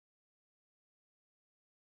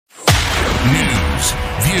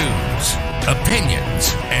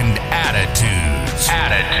opinions, and attitudes.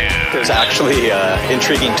 There's actually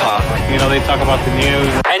intriguing talk. You know, they talk about the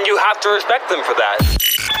news. And you have to respect them for that.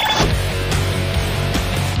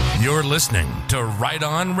 You're listening to Right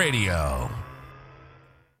On Radio.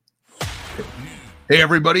 Hey,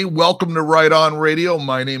 everybody. Welcome to Right On Radio.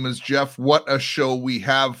 My name is Jeff. What a show we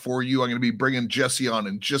have for you. I'm going to be bringing Jesse on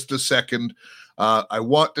in just a second. I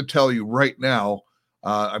want to tell you right now,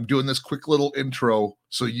 I'm doing this quick little intro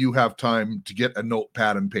so you have time to get a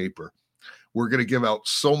notepad and paper. We're going to give out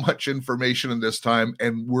so much information in this time,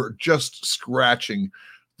 and we're just scratching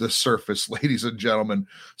the surface, ladies and gentlemen.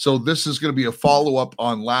 So this is going to be a follow-up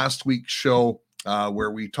on last week's show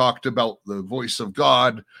where we talked about the Voice of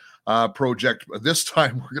God project. This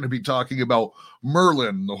time we're going to be talking about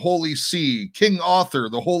Merlin, the Holy See, King Arthur,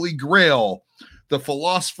 the Holy Grail, the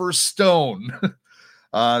Philosopher's Stone,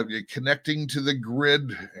 connecting to the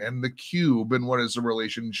grid and the cube, and what is the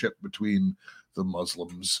relationship between the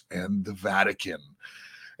Muslims and the Vatican.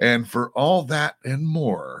 And for all that and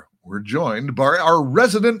more, we're joined by our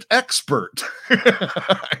resident expert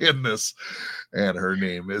in this, and her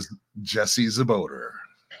name is Jessie Czebotar.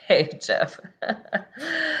 Hey, Jeff.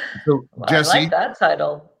 So, Well, Jessie, I like that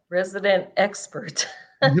title, resident expert.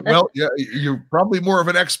 well, yeah, you're probably more of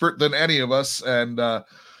an expert than any of us, and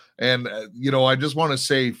you know, I just want to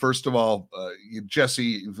say, first of all,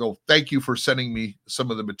 Jessie, thank you for sending me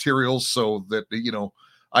some of the materials so that, you know,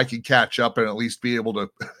 I can catch up and at least be able to,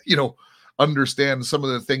 you know, understand some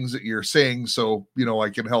of the things that you're saying, so, you know, I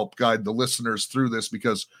can help guide the listeners through this,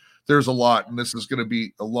 because there's a lot, and this is going to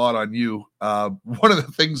be a lot on you. One of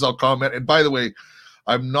the things I'll comment, and by the way,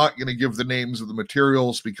 I'm not going to give the names of the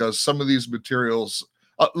materials, because some of these materials,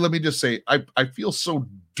 let me just say, I feel so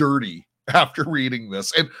dirty after reading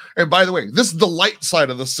this. And by the way, this is the light side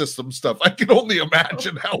of the system stuff. I can only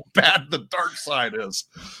imagine how bad the dark side is.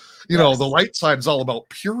 You know, the light side is all about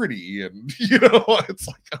purity, and, you know, it's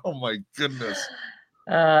like, oh my goodness.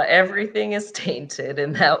 Everything is tainted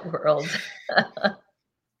in that world.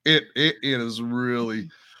 It is really,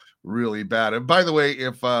 really bad. And by the way,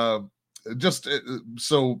 if just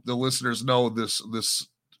so the listeners know, this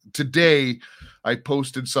today I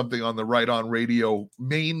posted something on the Right On Radio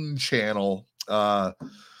main channel on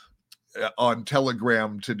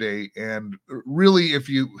Telegram today, and really, if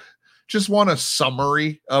you just want a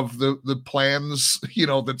summary of the plans, you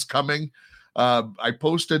know, that's coming, I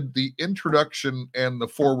posted the introduction and the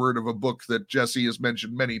foreword of a book that Jessie has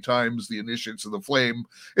mentioned many times, The Initiates of the Flame.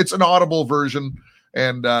 It's an Audible version,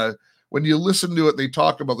 and when you listen to it, they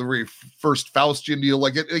talk about the very first Faustian deal.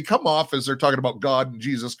 Like, they come off as they're talking about God and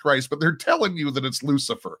Jesus Christ, but they're telling you that it's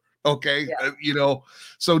Lucifer. Okay. Yeah. You know,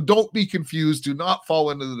 so don't be confused. Do not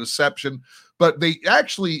fall into the deception. But they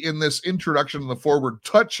actually, in this introduction and the forward,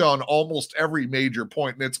 touch on almost every major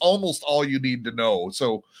point, and it's almost all you need to know.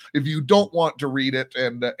 So if you don't want to read it,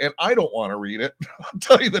 and I don't want to read it, I'll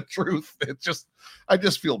tell you the truth. I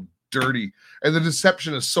just feel dirty, and the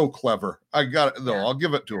deception is so clever. I got it though. I'll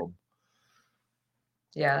give it to them.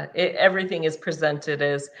 Yeah, everything is presented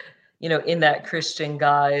as, you know, in that Christian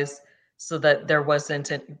guise, so that there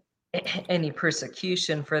wasn't any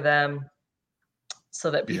persecution for them,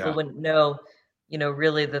 so that people wouldn't know, you know,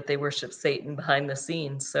 really that they worship Satan behind the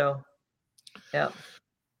scenes. So, yeah.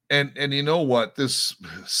 And you know what? This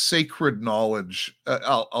sacred knowledge,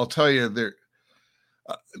 I'll tell you, there.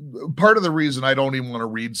 Part of the reason I don't even want to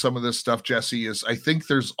read some of this stuff, Jessie, is I think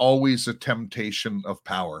there's always a temptation of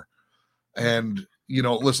power. And, you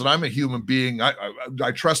know, listen, I'm a human being.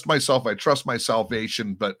 I trust myself. I trust my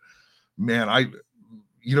salvation. But, man,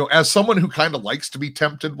 you know, as someone who kind of likes to be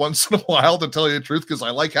tempted once in a while, to tell you the truth, because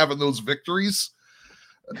I like having those victories,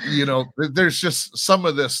 you know, there's just some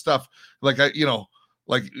of this stuff, like,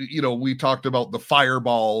 we talked about the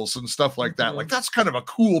fireballs and stuff like that. Like, that's kind of a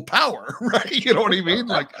cool power, right? You know what I mean?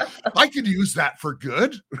 Like, I could use that for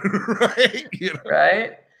good, right? You know?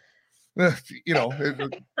 Right. You know,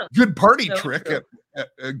 a good party trick,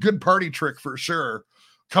 a good party trick for sure.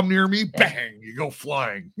 Come near me, bang, you go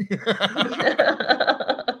flying.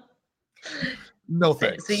 No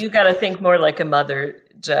thanks. So you got to think more like a mother,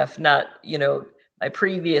 Jeff, not, you know, my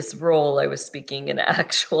previous role, I was speaking in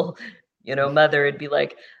actual, you know, mother. It'd be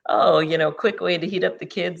like, oh, you know, quick way to heat up the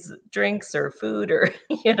kids' drinks or food, or,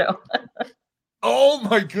 you know. Oh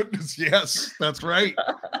my goodness, yes, that's right.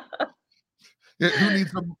 Who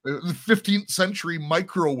needs a 15th century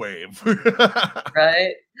microwave?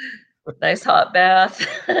 Right. Nice hot bath.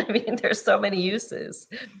 I mean, there's so many uses.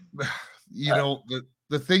 You know,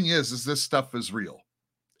 the thing is this stuff is real.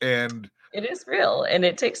 And it is real. And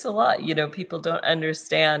it takes a lot. You know, people don't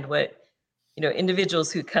understand what, you know,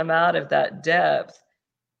 individuals who come out of that depth,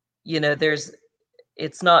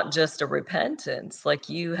 it's not just a repentance. Like,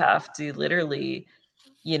 you have to literally,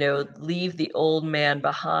 leave the old man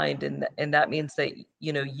behind. And that means that,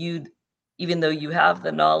 you, even though you have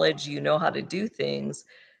the knowledge, how to do things,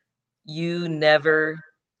 you never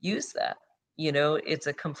use that. It's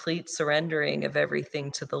a complete surrendering of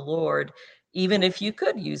everything to the Lord. Even if you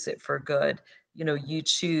could use it for good, you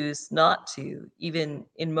choose not to. Even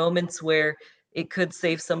in moments where it could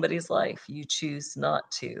save somebody's life, you choose not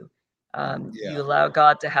to. You allow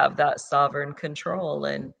God to have that sovereign control.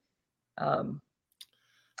 And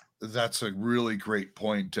that's a really great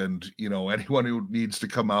point. And, anyone who needs to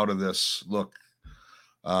come out of this, look,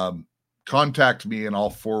 contact me and I'll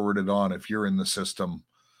forward it on. If you're in the system,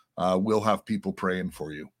 we'll have people praying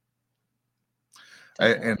for you.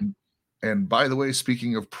 And by the way,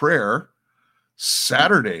 speaking of prayer,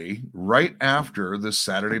 Saturday, right after the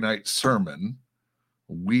Saturday night sermon,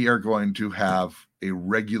 we are going to have a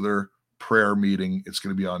regular prayer meeting. It's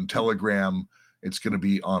going to be on Telegram. It's going to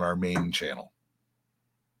be on our main channel.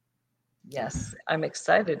 Yes, I'm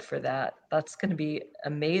excited for that. That's going to be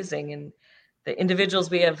amazing. And the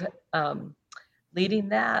individuals we have leading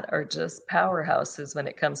that are just powerhouses when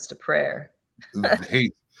it comes to prayer.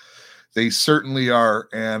 They certainly are.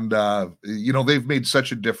 And, they've made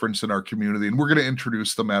such a difference in our community, and we're going to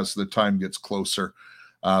introduce them as the time gets closer.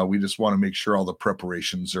 We just want to make sure all the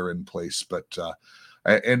preparations are in place. But,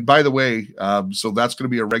 and by the way, so that's going to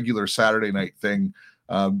be a regular Saturday night thing.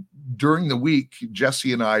 During the week,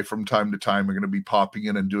 Jesse and I, from time to time, are going to be popping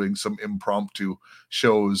in and doing some impromptu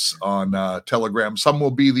shows on Telegram. Some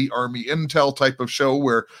will be the Army Intel type of show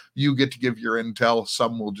where you get to give your intel.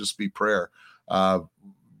 Some will just be prayer.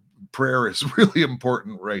 Prayer is really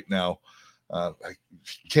important right now. I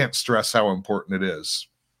can't stress how important it is.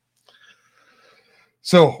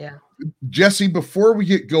 So, Jesse, before we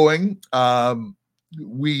get going,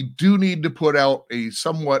 we do need to put out a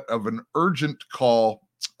somewhat of an urgent call.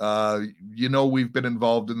 We've been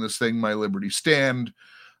involved in this thing, My Liberty Stand.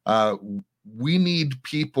 We need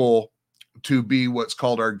people to be what's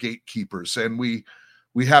called our gatekeepers. And we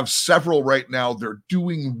have several right now. They're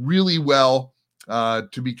doing really well.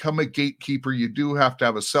 To become a gatekeeper, you do have to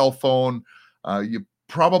have a cell phone. You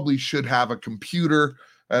probably should have a computer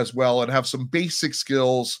as well and have some basic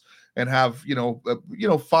skills and have,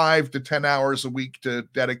 5 to 10 hours a week to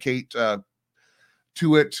dedicate to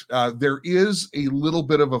it. There is a little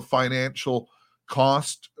bit of a financial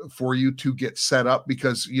cost for you to get set up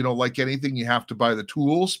because, like anything, you have to buy the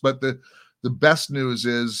tools. But the best news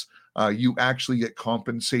is you actually get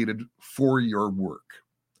compensated for your work.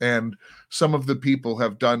 And some of the people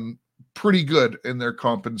have done pretty good in their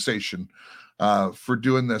compensation for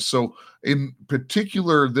doing this. So in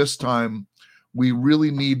particular, this time, we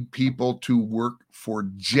really need people to work for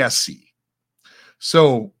Jesse.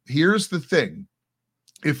 So here's the thing.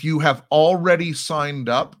 If you have already signed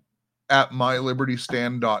up at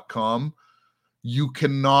mylibertystand.com, you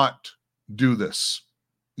cannot do this.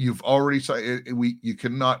 You've already signed. You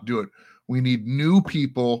cannot do it. We need new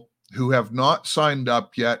people who have not signed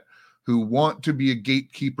up yet, who want to be a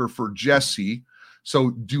gatekeeper for Jesse.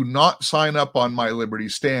 So do not sign up on My Liberty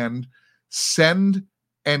Stand. Send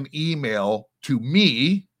an email to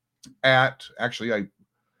me at,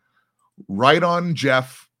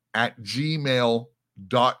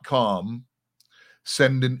 rightonjeff@gmail.com.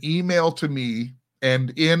 Send an email to me,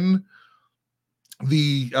 and in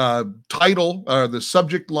the title, the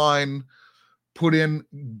subject line, put in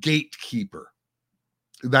gatekeeper.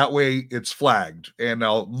 That way it's flagged, and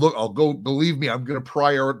I'll go, believe me, I'm going to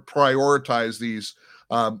prioritize these.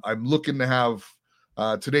 I'm looking to have,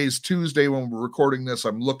 today's Tuesday when we're recording this,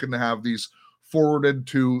 I'm looking to have these forwarded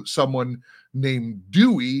to someone named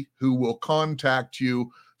Dewey who will contact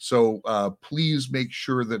you. So please make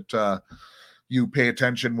sure that you pay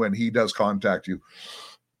attention when he does contact you.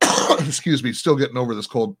 Excuse me, still getting over this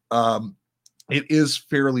cold. It is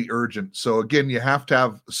fairly urgent. So again, you have to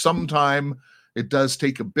have some time. It does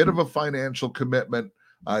take a bit of a financial commitment.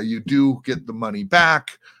 You do get the money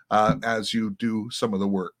back as you do some of the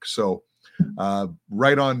work. So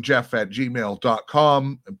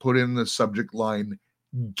rightonjeff@gmail.com and put in the subject line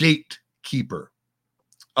gatekeeper.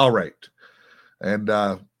 All right. And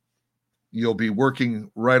you'll be working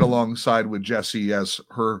right alongside with Jesse as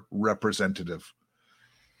her representative.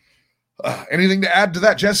 Anything to add to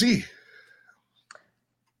that, Jesse?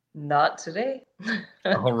 Not today.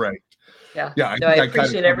 All right. Yeah. I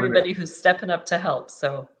appreciate everybody who's stepping up to help.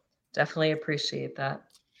 So definitely appreciate that.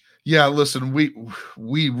 Yeah, listen, we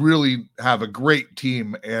really have a great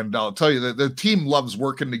team, and I'll tell you that the team loves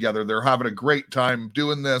working together. They're having a great time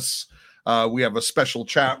doing this. We have a special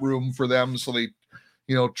chat room for them, so they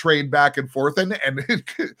trade back and forth. And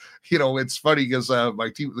it's funny because my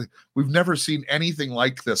team, we've never seen anything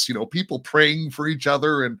like this, people praying for each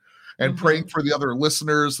other and praying for the other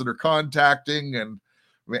listeners that are contacting. And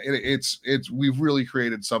we've really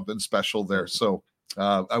created something special there. So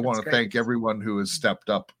I want to thank everyone who has stepped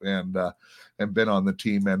up and been on the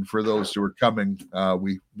team. And for those who are coming,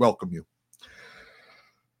 we welcome you.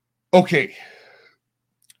 Okay,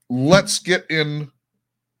 let's get into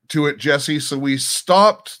it, Jesse. So we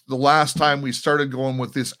stopped the last time we started going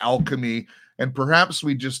with this alchemy, and perhaps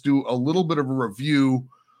we just do a little bit of a review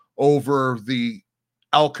over the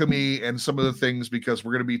alchemy and some of the things, because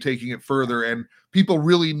we're going to be taking it further, and people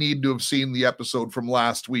really need to have seen the episode from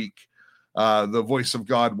last week, the Voice of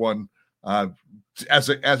God one, as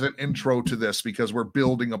an intro to this, because we're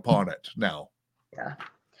building upon it now. Yeah.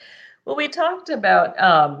 Well, we talked about,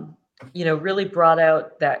 really brought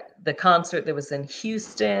out that the concert that was in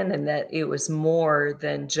Houston, and that it was more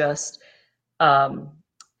than just a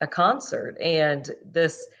concert. And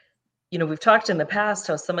this, we've talked in the past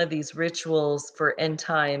how some of these rituals for end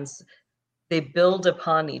times, they build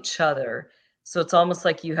upon each other. So it's almost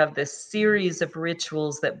like you have this series of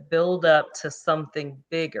rituals that build up to something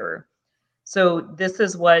bigger. So this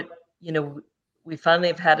is what, we finally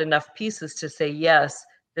have had enough pieces to say, yes,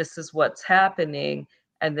 this is what's happening,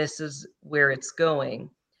 and this is where it's going.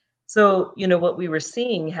 So, what we were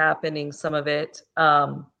seeing happening, some of it,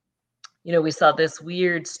 we saw this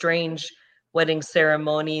weird, strange wedding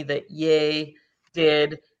ceremony that Ye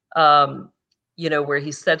did, where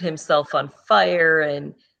he set himself on fire,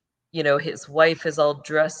 and, his wife is all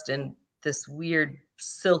dressed in this weird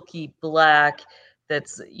silky black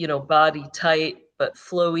that's, body tight, but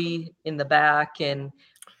flowy in the back. And,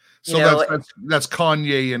 so that's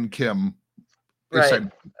Kanye and Kim. Right.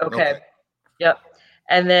 Okay. Yep.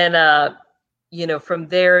 And then, from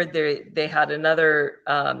there, they had another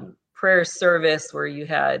prayer service where you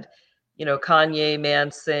had, Kanye,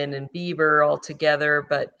 Manson, and Bieber all together.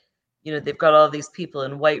 But, they've got all these people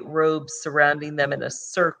in white robes surrounding them in a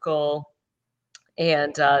circle.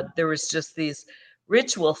 And there was just these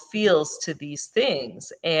ritual feels to these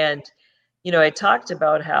things. And, I talked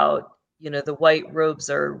about how, the white robes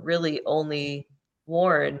are really only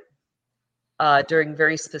worn during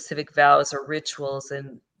very specific vows or rituals,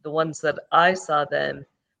 and the ones that I saw them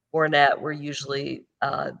worn at were usually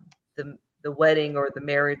the wedding or the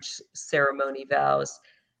marriage ceremony vows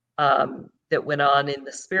that went on in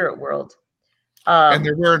the spirit world. And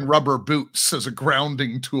they're wearing rubber boots as a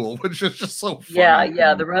grounding tool, which is just so funny.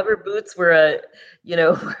 Yeah. The rubber boots were a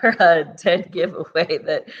dead giveaway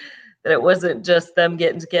that it wasn't just them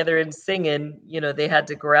getting together and singing. They had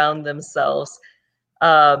to ground themselves.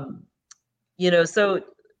 So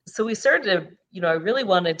we started to, I really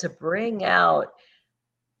wanted to bring out,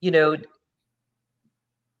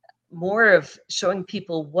 more of showing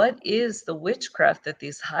people what is the witchcraft that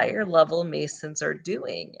these higher level Masons are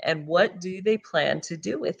doing, and what do they plan to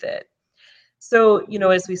do with it. So,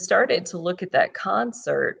 as we started to look at that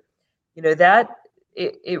concert, that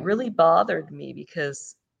it really bothered me,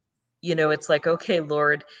 because, it's like, okay,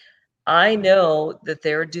 Lord, I know that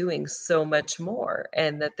they're doing so much more,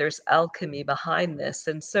 and that there's alchemy behind this.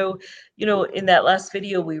 And so, in that last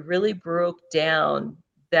video, we really broke down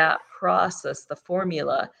that process, the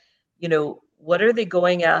formula. What are they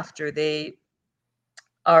going after? They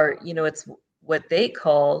are, it's what they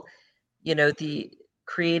call, the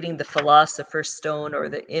creating the philosopher's stone, or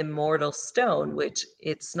the immortal stone, which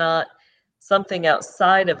it's not something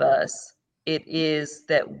outside of us. It is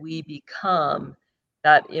that we become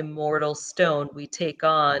that immortal stone. We take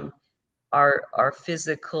on our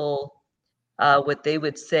physical, what they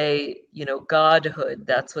would say, godhood.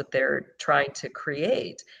 That's what they're trying to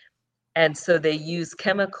create. And so they use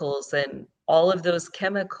chemicals, and all of those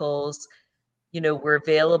chemicals, were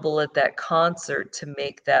available at that concert to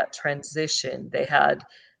make that transition. They had,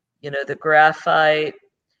 the graphite,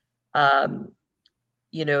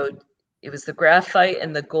 it was the graphite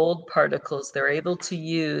and the gold particles. They're able to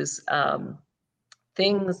use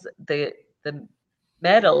things, the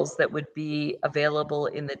metals that would be available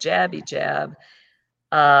in the jabby jab,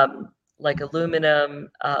 like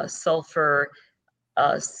aluminum, sulfur,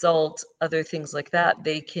 salt, other things like that,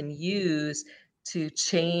 they can use to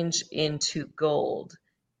change into gold.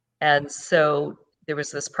 And so there was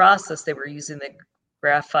this process. They were using the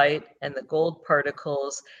graphite and the gold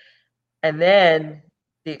particles, and then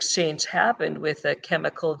the exchange happened with a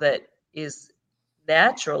chemical that is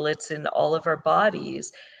natural. It's in all of our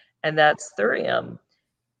bodies, and that's thurium.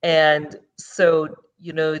 And so,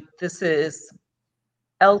 this is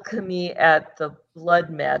alchemy at the blood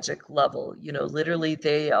magic level. Literally,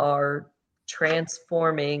 they are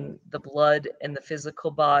transforming the blood and the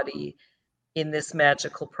physical body in this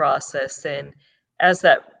magical process. And as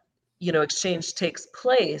that, exchange takes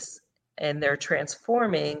place and they're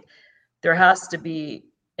transforming, there has to be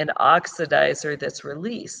an oxidizer that's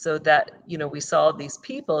released, so that, we saw these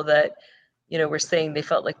people that, were saying they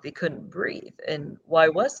felt like they couldn't breathe. And why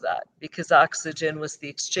was that? Because oxygen was the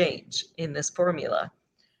exchange in this formula.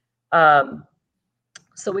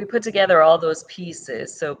 So we put together all those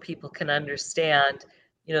pieces so people can understand,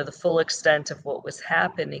 the full extent of what was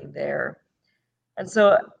happening there. And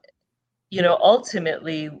so,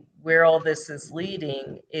 ultimately where all this is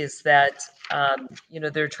leading is that,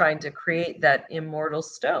 they're trying to create that immortal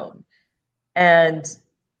stone. And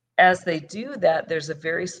as they do that, there's a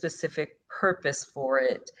very specific purpose for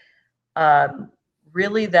it.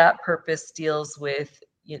 Really, that purpose deals with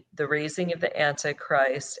the raising of the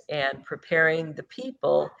Antichrist and preparing the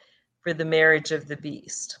people for the marriage of the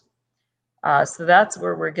beast. So that's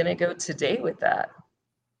where we're going to go today with that.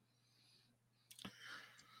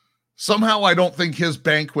 Somehow I don't think his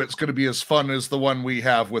banquet's going to be as fun as the one we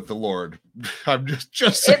have with the Lord. I'm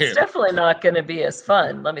just saying. It's definitely not going to be as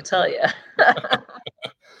fun, let me tell you.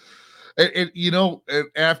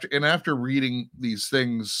 After reading these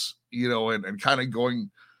things, and kind of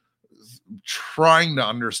trying to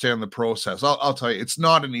understand the process, I'll tell you, it's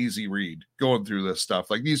not an easy read going through this stuff.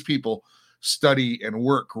 Like, these people study and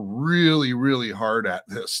work really, really hard at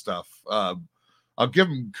this stuff. I'll give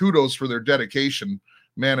them kudos for their dedication.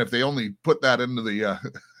 Man, if they only put that into the,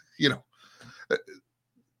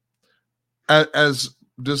 as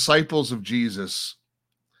disciples of Jesus,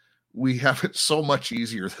 we have it so much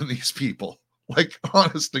easier than these people. Like,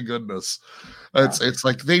 honest to goodness, it's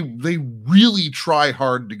like they really try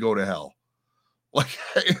hard to go to hell. Like,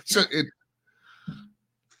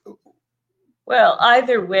 Well,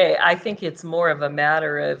 either way, I think it's more of a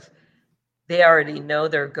matter of they already know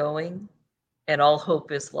they're going, and all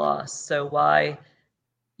hope is lost. So why?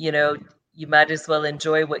 You might as well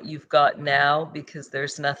enjoy what you've got now, because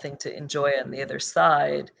there's nothing to enjoy on the other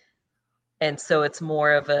side. And so it's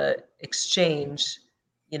more of a exchange,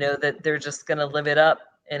 that they're just going to live it up.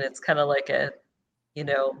 And it's kind of like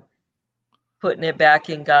putting it back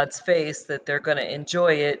in God's face, that they're going to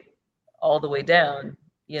enjoy it all the way down,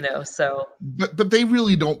 so. But they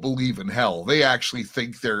really don't believe in hell. They actually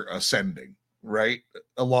think they're ascending, right?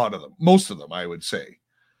 A lot of them, most of them, I would say.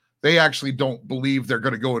 They actually don't believe they're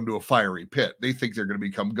going to go into a fiery pit. They think they're going to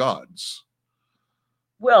become gods.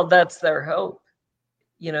 Well, that's their hope.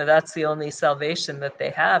 That's the only salvation that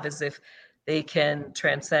they have, is if they can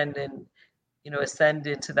transcend and, ascend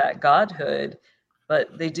into that godhood.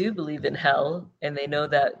 But they do believe in hell, and they know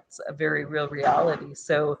that's a very real reality.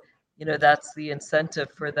 So, that's the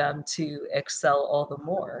incentive for them to excel all the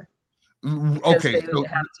more. Because they would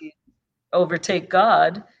have to overtake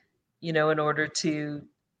God, in order to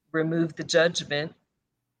remove the judgment.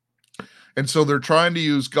 And so they're trying to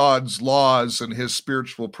use God's laws and his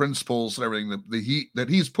spiritual principles and everything that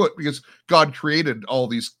he's put, because God created all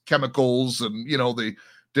these chemicals and, the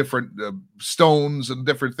different stones and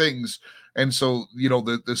different things. And so,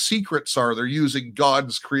 the secrets are they're using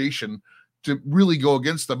God's creation to really go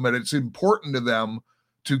against them. And it's important to them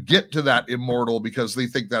to get to that immortal, because they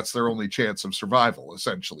think that's their only chance of survival,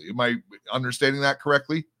 essentially. Am I understanding that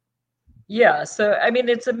correctly? Yeah, so I mean,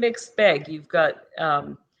 it's a mixed bag. You've got,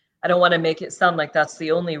 I don't want to make it sound like that's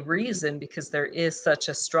the only reason, because there is such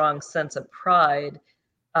a strong sense of pride.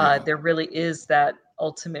 There really is that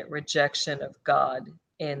ultimate rejection of God.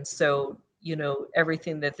 And so,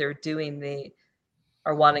 everything that they're doing, they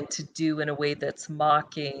are wanting to do in a way that's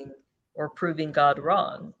mocking or proving God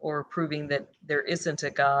wrong, or proving that there isn't a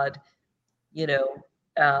God,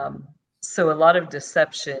 so a lot of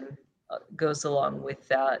deception goes along with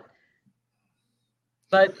that.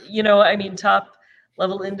 But, top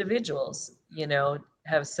level individuals,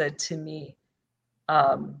 have said to me,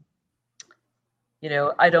 I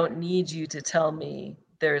don't need you to tell me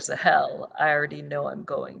there's a hell. I already know I'm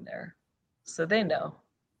going there. So they know.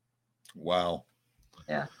 Wow.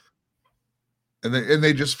 Yeah. And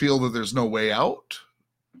they just feel that there's no way out,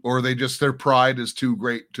 or their pride is too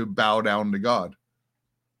great to bow down to God.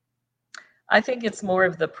 I think it's more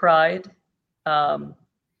of the pride. Some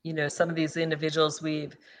of these individuals,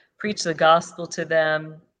 we've preached the gospel to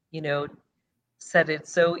them, said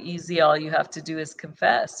it's so easy. All you have to do is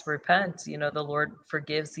confess, repent. The Lord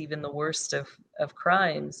forgives even the worst of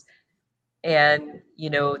crimes. And,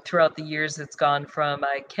 throughout the years, it's gone from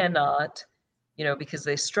I cannot, because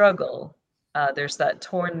they struggle. There's that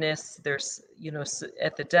tornness. There's,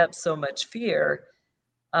 at the depth, so much fear.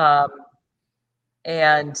 And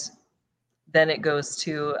then it goes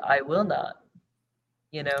to I will not.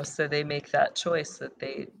 so they make that choice that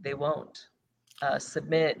they won't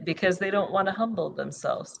submit because they don't want to humble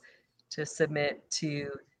themselves to submit to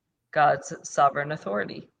God's sovereign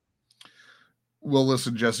authority. Well,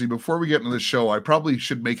 listen, Jesse, before we get into the show, I probably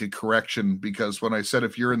should make a correction, because when I said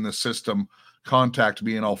if you're in the system, contact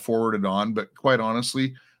me and I'll forward it on. But quite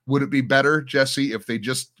honestly, would it be better, Jesse, if they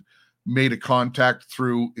just made a contact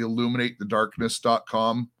through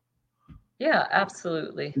illuminatethedarkness.com? Yeah,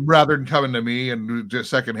 absolutely. Rather than coming to me and just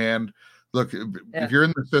secondhand. Look, if you're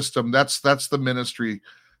in the system, that's the ministry,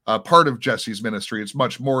 part of Jesse's ministry. It's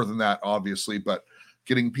much more than that, obviously, but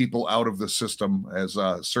getting people out of the system is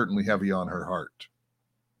certainly heavy on her heart.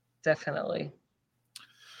 Definitely.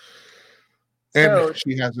 And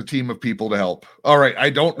she has a team of people to help. All right. I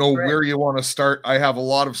don't know where you want to start. I have a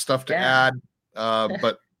lot of stuff to add,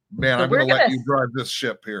 but man, I'm going to let you drive this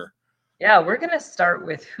ship here. Yeah, we're going to start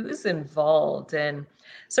with who's involved. And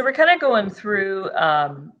so we're kind of going through,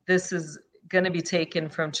 this is going to be taken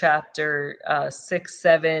from chapter 6,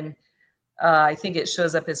 7. I think it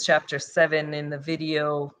shows up as chapter 7 in the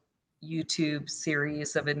video YouTube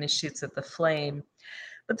series of Initiates of the Flame.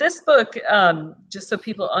 But this book, just so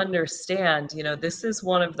people understand, this is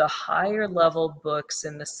one of the higher level books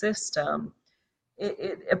in the system.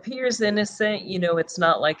 It appears innocent, it's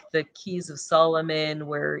not like the Keys of Solomon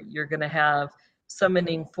where you're going to have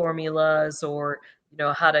summoning formulas or,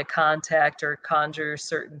 how to contact or conjure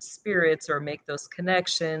certain spirits or make those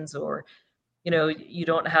connections, or, you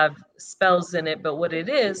don't have spells in it. But what it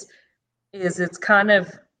is it's kind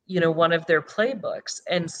of, one of their playbooks.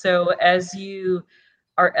 And so as you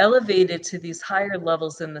are elevated to these higher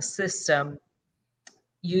levels in the system,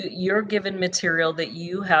 you're given material that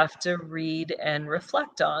you have to read and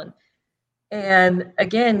reflect on. And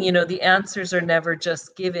again, the answers are never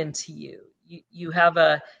just given to you. You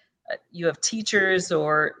have teachers,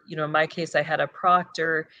 or, in my case, I had a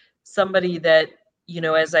proctor, somebody that,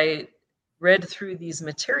 as I read through these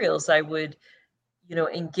materials, I would,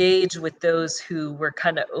 engage with those who were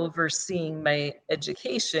kind of overseeing my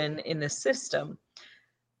education in the system.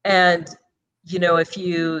 And, if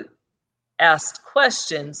you asked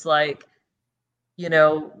questions like, my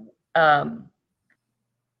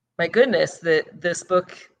goodness, this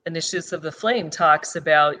book, Initiates of the Flame, talks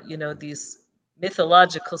about, these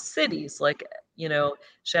mythological cities like,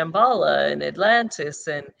 Shambhala and Atlantis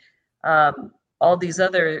and all these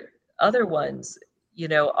other ones,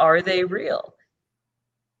 are they real?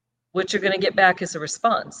 What you're going to get back is a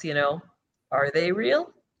response, are they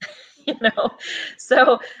real?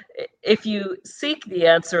 So if you seek the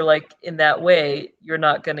answer like in that way, you're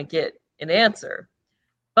not going to get an answer.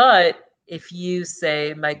 But if you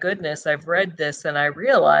say, my goodness, I've read this and I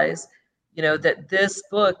realize, that this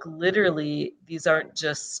book, literally, these aren't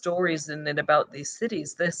just stories in it about these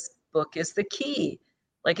cities. This book is the key.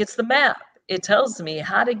 Like, it's the map. It tells me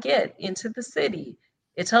how to get into the city.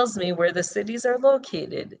 It tells me where the cities are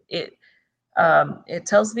located. It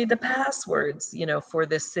tells me the passwords, for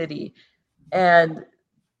this city. And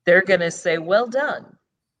they're going to say, well done.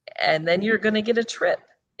 And then you're going to get a trip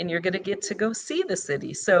and you're going to get to go see the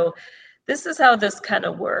city. So this is how this kind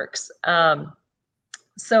of works.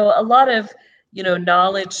 So a lot of,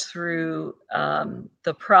 knowledge through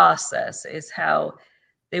the process is how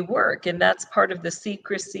they work. And that's part of the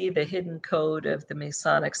secrecy, the hidden code of the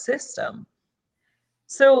Masonic system.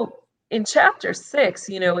 So in chapter 6,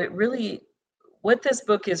 what this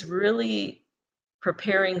book is really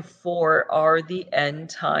preparing for are the end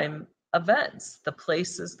time events, the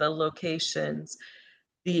places, the locations,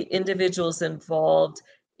 the individuals involved.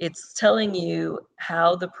 It's telling you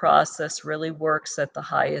how the process really works at the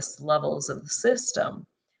highest levels of the system.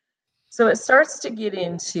 So it starts to get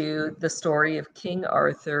into the story of King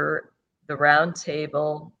Arthur, the Round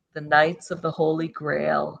Table, the Knights of the Holy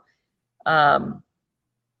Grail, and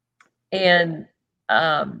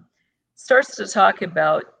starts to talk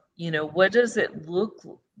about, what does it look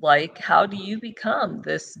like? How do you become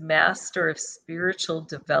this master of spiritual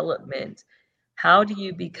development? How do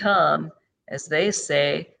you become, as they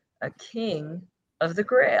say, a king of the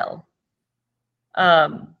Grail?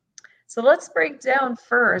 So let's break down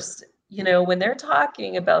first, when they're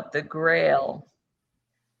talking about the Grail,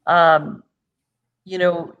 a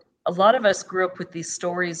lot of us grew up with these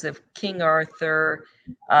stories of King Arthur.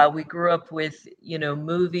 We grew up with,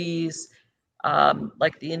 movies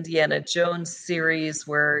like the Indiana Jones series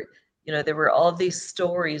where, there were all these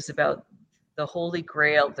stories about the Holy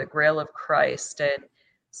Grail, the Grail of Christ. And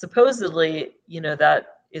supposedly, that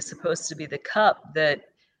is supposed to be the cup that,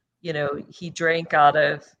 he drank out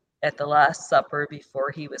of at the Last Supper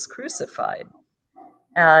before he was crucified.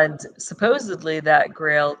 And supposedly that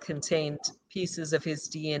Grail contained pieces of his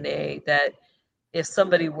DNA that if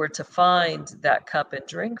somebody were to find that cup and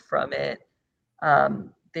drink from it,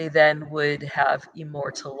 they then would have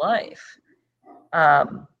immortal life.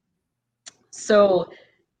 So,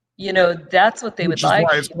 that's what they Which would is like.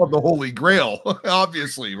 why it's called the Holy Grail,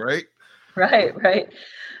 obviously, right? Right.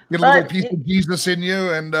 Get a little piece of Jesus in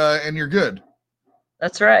you, and you're good.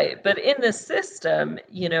 That's right. But in the system,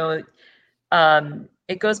 it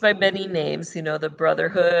goes by many names. The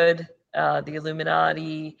Brotherhood, the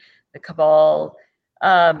Illuminati, the Cabal.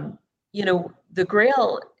 The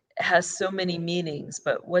Grail has so many meanings,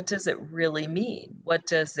 but what does it really mean? What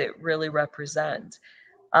does it really represent?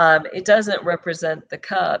 It doesn't represent the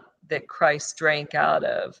cup that Christ drank out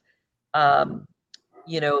of.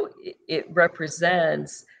 It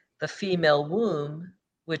represents the female womb,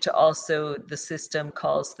 which also the system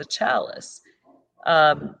calls the chalice.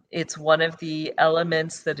 It's one of the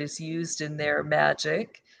elements that is used in their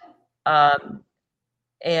magic. And,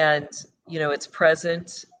 it's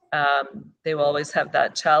present. They will always have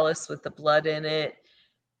that chalice with the blood in it,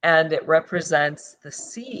 and it represents the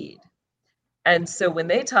seed. And so when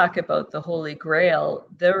they talk about the Holy Grail,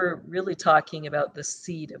 they're really talking about the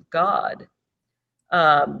seed of God.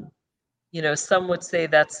 Some would say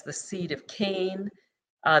that's the seed of Cain.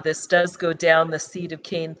 This does go down the seed of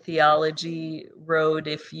Cain theology road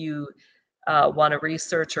if you want to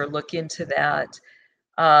research or look into that,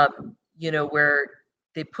 where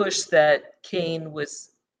they push that Cain was,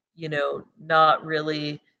 not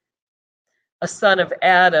really a son of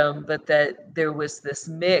Adam, but that there was this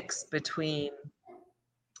mix between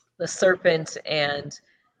the serpent and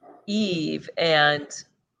Eve, and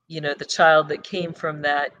the child that came from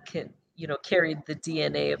that carried the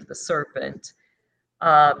DNA of the serpent.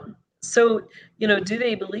 So do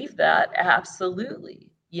they believe that?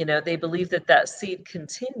 Absolutely. They believe that seed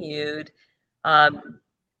continued.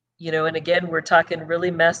 And again, we're talking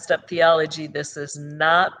really messed up theology. This is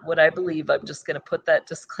not what I believe. I'm just going to put that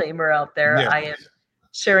disclaimer out there. Yeah. I am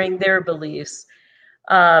sharing their beliefs.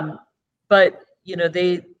 But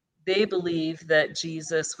they believe that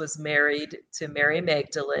Jesus was married to Mary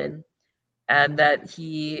Magdalene, and that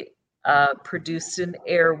he produced an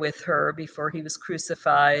heir with her before he was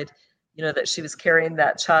crucified, that she was carrying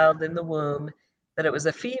that child in the womb, that it was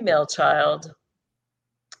a female child.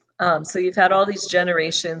 So you've had all these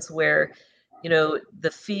generations where,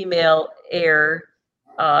 the female heir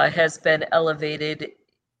has been elevated,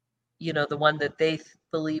 the one that they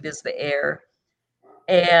believe is the heir.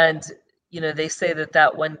 And, they say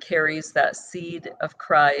that one carries that seed of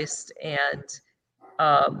Christ, and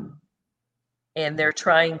they're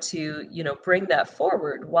trying to, bring that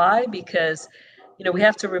forward. Why? Because, we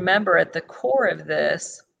have to remember at the core of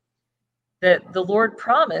this, that the Lord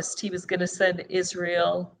promised he was going to send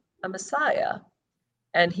Israel a Messiah,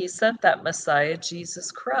 and he sent that Messiah,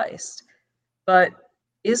 Jesus Christ. But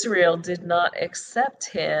Israel did not accept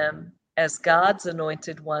him as God's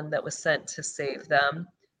anointed one that was sent to save them.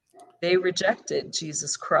 They rejected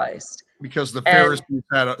Jesus Christ. Because the Pharisees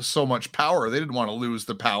had so much power. They didn't want to lose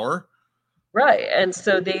the power. Right. And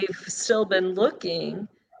so they've still been looking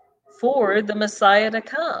for the Messiah to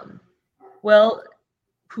come. Well,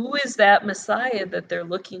 who is that Messiah that they're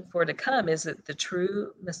looking for to come? Is it the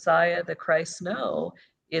true Messiah, the Christ? No,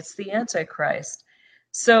 it's the Antichrist.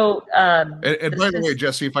 So, and by the way,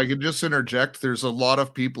 Jesse, if I could just interject, there's a lot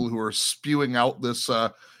of people who are spewing out this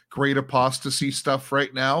great apostasy stuff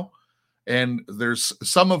right now. And there's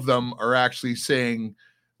some of them are actually saying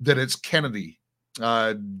that it's Kennedy.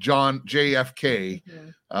 John JFK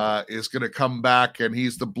is going to come back, and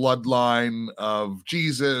he's the bloodline of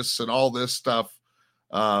Jesus and all this stuff.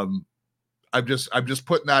 I'm just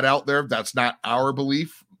putting that out there. That's not our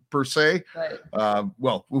belief per se. Right.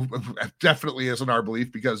 Well, definitely isn't our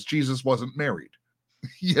belief, because Jesus wasn't married.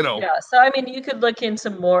 Yeah. So I mean, you could look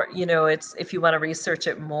into more. It's, if you want to research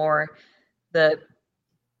it more, the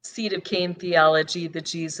seed of Cain theology, the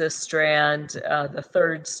Jesus strand, the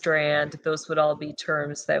third strand. Those would all be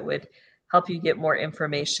terms that would help you get more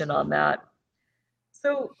information on that.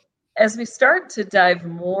 So as we start to dive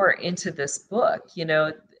more into this book,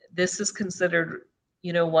 this is considered,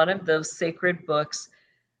 one of those sacred books.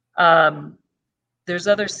 There's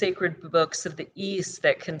other sacred books of the East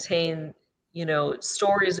that contain,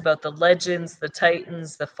 stories about the legends, the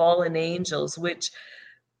Titans, the fallen angels, which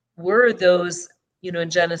were those, in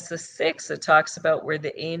Genesis 6, it talks about where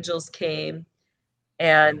the angels came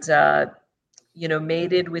and,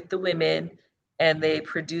 mated with the women, and they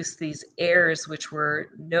produced these heirs, which were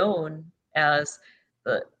known as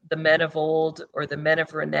the men of old, or the men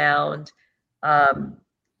of renown.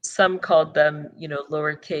 Some called them,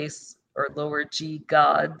 lowercase or lower g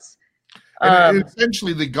gods. And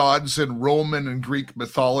essentially the gods in Roman and Greek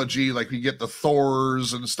mythology, like you get the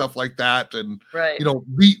Thors and stuff like that. And, right.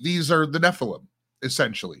 These are the Nephilim,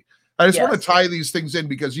 essentially. I just want to tie these things in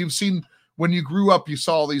because you've seen, when you grew up, you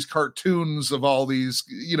saw all these cartoons of all these,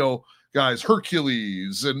 guys,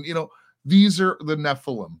 Hercules, and, these are the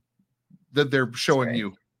Nephilim that they're showing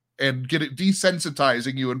you and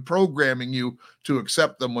desensitizing you and programming you to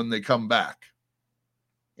accept them when they come back.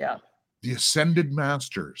 Yeah. The Ascended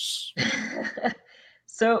Masters.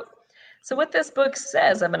 So what this book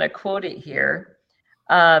says, I'm going to quote it here.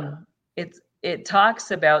 It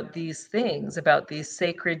talks about these things, about these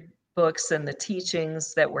sacred books and the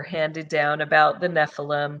teachings that were handed down about the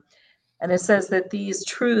Nephilim. And it says that these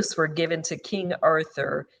truths were given to King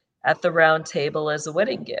Arthur at the Round Table as a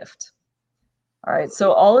wedding gift. All right.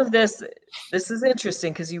 So all of this is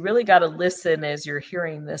interesting because you really got to listen as you're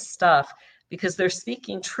hearing this stuff, because they're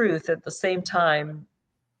speaking truth at the same time.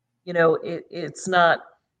 It's not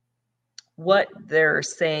what they're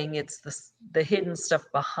saying, it's the hidden stuff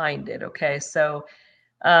behind it. Okay. So,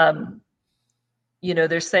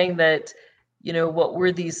 they're saying that, what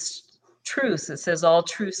were these truths? It says all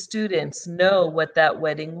true students know what that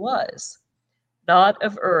wedding was. Not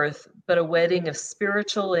of earth, but a wedding of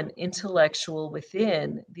spiritual and intellectual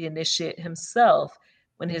within the initiate himself,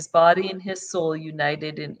 when his body and his soul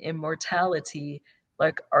united in immortality,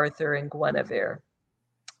 like Arthur and Guinevere.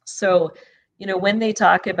 So, when they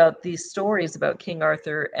talk about these stories about King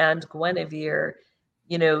Arthur and Guinevere,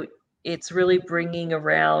 it's really bringing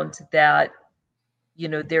around that,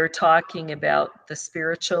 they're talking about the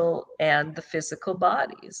spiritual and the physical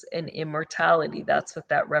bodies and immortality. That's what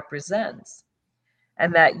that represents.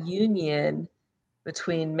 And that union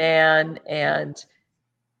between man and,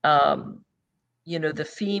 the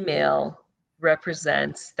female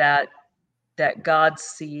represents that God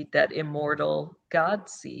seed, that immortal God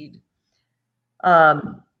seed.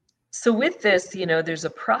 So with this, there's a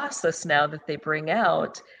process now that they bring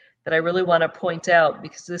out that I really want to point out,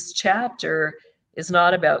 because this chapter is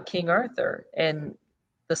not about King Arthur. And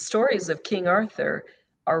the stories of King Arthur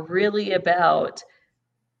are really about,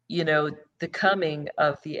 the coming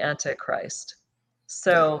of the Antichrist.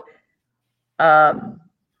 So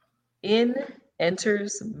in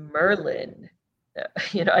enters Merlin.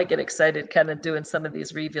 I get excited kind of doing some of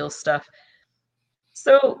these reveal stuff.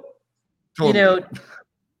 So, Totally.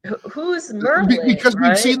 Who's Merlin? Because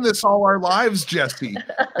we've seen this all our lives, Jesse.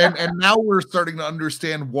 and now we're starting to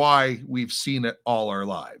understand why we've seen it all our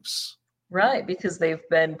lives. Right, because they've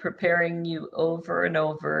been preparing you over and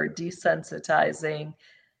over, desensitizing,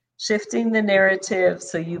 shifting the narrative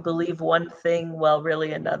so you believe one thing while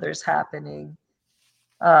really another's happening.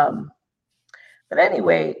 But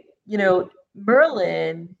anyway,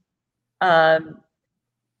 Merlin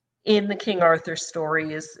in the King Arthur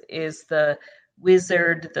story is the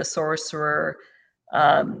wizard, the sorcerer,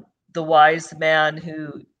 the wise man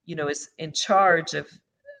who, is in charge of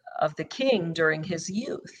the king during his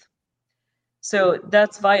youth. So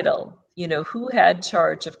that's vital. Who had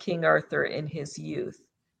charge of King Arthur in his youth?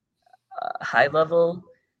 A high-level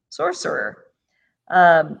sorcerer.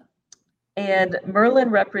 And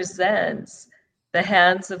Merlin represents the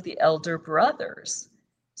hands of the elder brothers.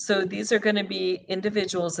 So these are going to be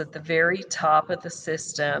individuals at the very top of the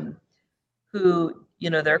system who,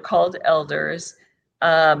 they're called elders.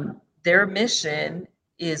 Their mission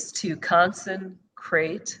is to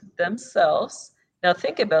consecrate themselves. Now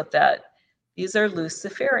think about that. These are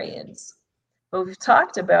Luciferians. But we've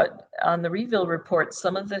talked about on the Reveal Report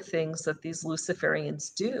some of the things that these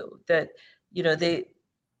Luciferians do, that,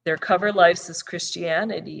 their cover lives is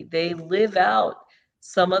Christianity. They live out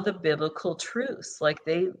some of the biblical truths. Like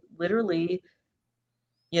they literally,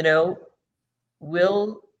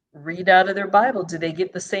 will read out of their Bible. Do they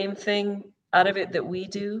get the same thing out of it that we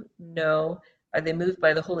do? No. Are they moved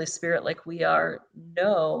by the Holy Spirit like we are?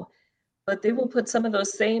 No. But they will put some of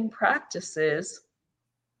those same practices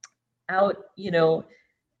out,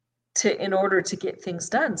 in order to get things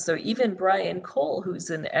done. So even Brian Cole, who's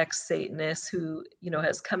an ex-Satanist who,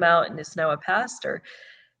 has come out and is now a pastor,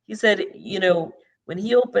 he said, when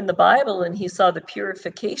he opened the Bible and he saw the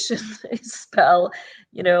purification spell,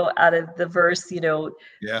 out of the verse,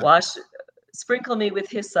 sprinkle me with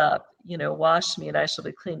hyssop, wash me and I shall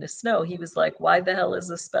be clean as snow. He was like, why the hell is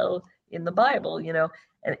this spell in the Bible?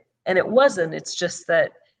 And it wasn't. It's just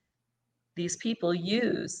that these people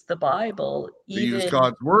use the Bible. They use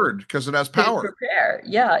God's word because it has power. Prepare.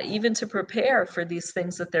 Yeah, even to prepare for these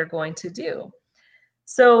things that they're going to do.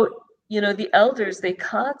 So, the elders, they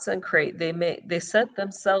consecrate, they set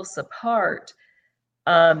themselves apart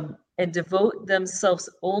and devote themselves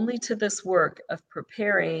only to this work of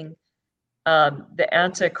preparing the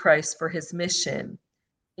Antichrist for his mission,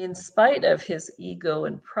 in spite of his ego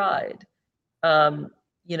and pride.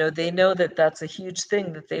 They know that that's a huge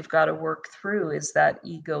thing that they've got to work through, is that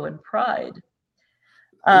ego and pride.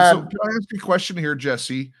 So can I ask you a question here,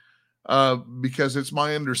 Jesse? Because it's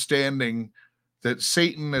my understanding that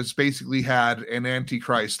Satan has basically had an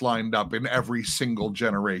Antichrist lined up in every single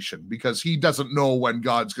generation, because he doesn't know when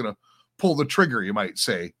God's going to pull the trigger, you might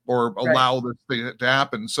say, or allow this thing to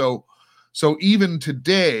happen. So even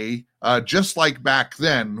today, just like back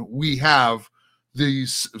then, we have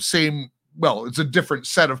these same, well, it's a different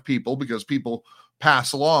set of people because people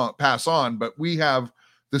pass on, but we have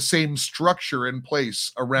the same structure in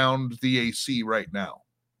place around the AC right now.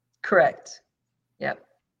 Correct. Yep.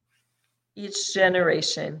 Each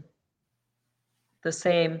generation, the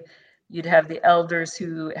same. You'd have the elders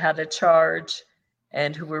who had a charge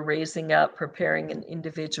and who were raising up, preparing an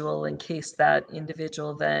individual in case that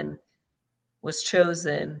individual then was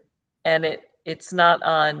chosen. And it's not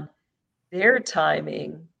on their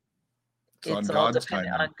timing. It's all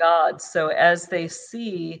dependent on God. So as they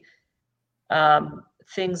see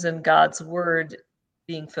things in God's word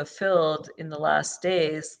being fulfilled in the last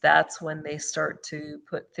days, that's when they start to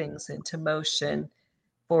put things into motion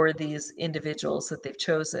for these individuals that they've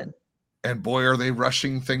chosen. And boy, are they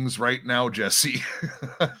rushing things right now, Jesse.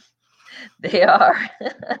 They are.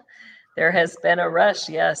 There has been a rush.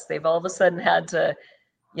 Yes, they've all of a sudden had to,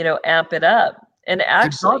 amp it up. And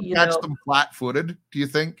actually, did God catch them flat-footed, do you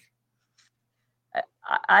think?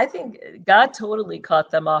 I think God totally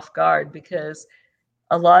caught them off guard, because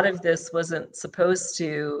a lot of this wasn't supposed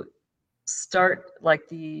to start like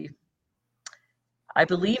I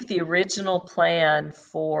believe the original plan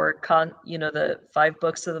for the 5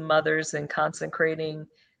 books of the mothers and consecrating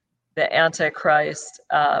the Antichrist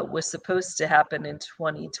was supposed to happen in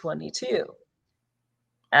 2022.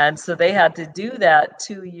 And so they had to do that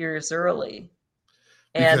 2 years early,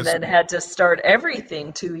 and then had to start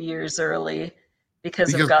everything 2 years early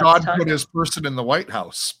because of God's God timing. Put his person in the White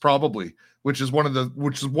House, probably, which is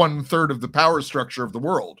 1/3 of the power structure of the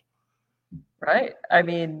world. Right. I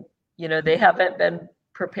mean, they haven't been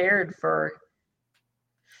prepared for.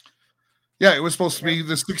 Yeah, it was supposed to be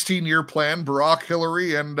the 16-year plan, Barack,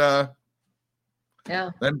 Hillary, and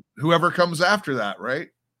then whoever comes after that, right?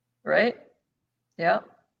 Right. Yeah.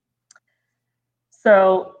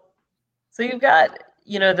 So you've got,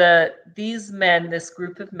 these men, this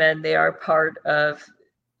group of men, they are part of,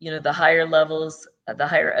 the higher levels, the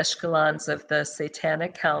higher echelons of the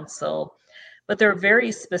Satanic Council, but they're a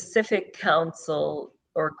very specific council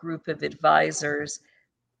or group of advisors.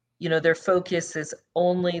 Their focus is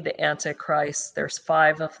only the Antichrist. There's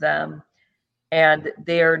 5 of them, and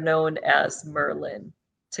they are known as Merlin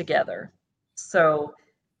together. So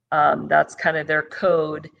that's kind of their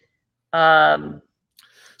code.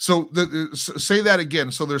 So say that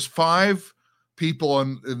again. So there's 5 people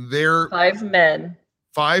in their 5 men.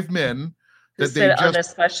 5 men that they sit on a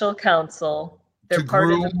special council. They're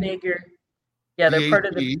part of the bigger. Yeah, they're part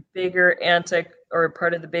of the bigger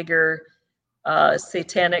part of the bigger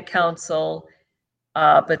Satanic Council.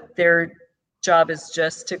 But their job is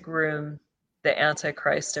just to groom the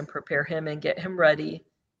Antichrist and prepare him and get him ready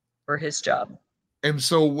for his job. And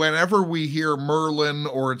so whenever we hear Merlin,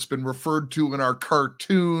 or it's been referred to in our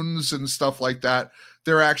cartoons and stuff like that,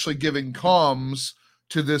 they're actually giving comms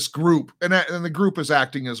to this group. And the group is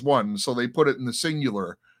acting as one, so they put it in the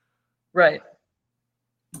singular. Right.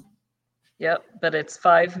 Yep, but it's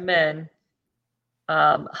 5 men,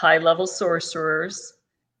 high-level sorcerers,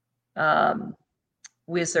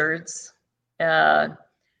 wizards.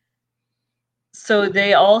 So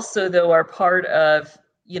they also, though, are part of,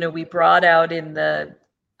 we brought out in the,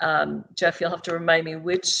 Jeff, you'll have to remind me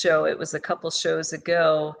which show, it was a couple shows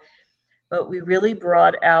ago, but we really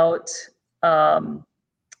brought out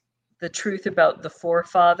the truth about the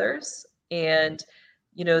forefathers, and,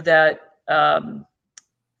 that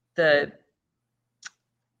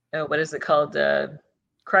what is it called?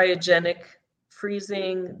 Cryogenic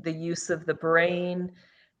freezing, the use of the brain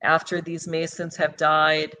after these Masons have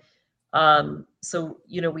died. So,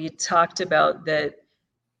 we talked about that,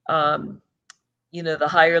 the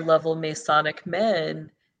higher level Masonic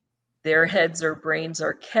men, their heads or brains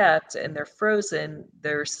are kept and they're frozen,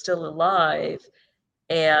 they're still alive.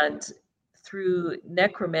 And through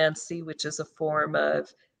necromancy, which is a form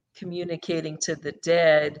of communicating to the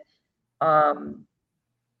dead,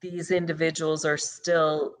 these individuals are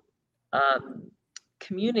still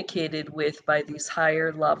communicated with by these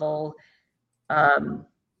higher level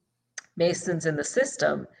Masons in the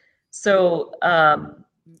system. So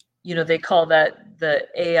they call that the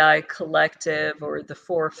AI collective or the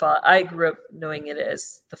forefathers. I grew up knowing it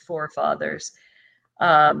as the forefathers.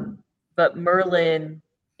 But Merlin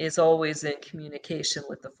is always in communication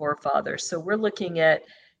with the forefathers. So we're looking at,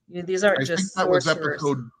 these aren't just sorcerers. That was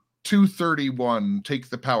episode 231, Take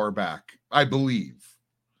the Power Back, I believe.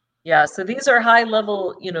 Yeah, so these are high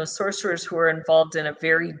level, sorcerers who are involved in a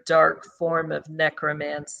very dark form of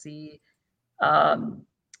necromancy,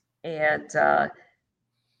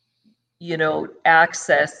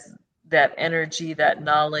 access that energy, that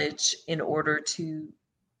knowledge, in order to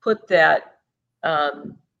put that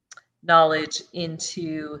knowledge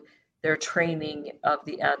into their training of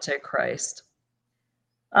the Antichrist.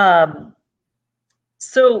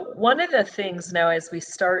 So one of the things now, as we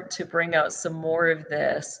start to bring out some more of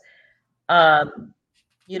this,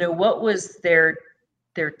 what was their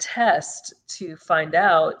test to find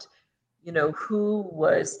out, who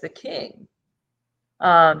was the king?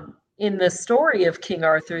 In the story of King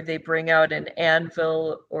Arthur, they bring out an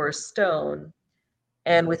anvil or a stone,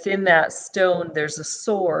 and within that stone, there's a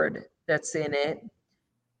sword that's in it,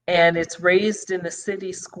 and it's raised in the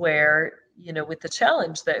city square, with the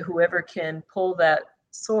challenge that whoever can pull that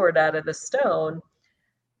sword out of the stone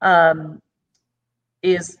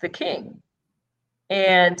is the king.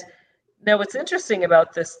 And now what's interesting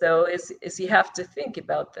about this, though, is you have to think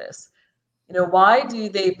about this. Why do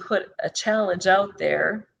they put a challenge out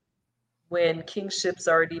there when kingship's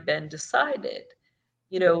already been decided?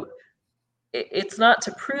 It's not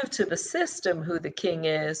to prove to the system who the king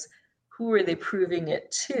is. Who are they proving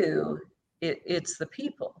it to? It's the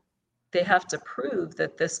people. They have to prove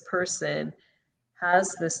that this person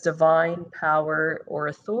has this divine power or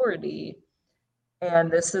authority,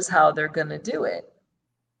 and this is how they're going to do it.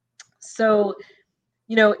 So,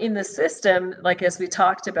 in the system, like as we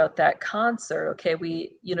talked about that concert, okay,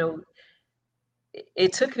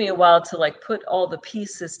 it took me a while to put all the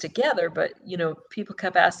pieces together, but people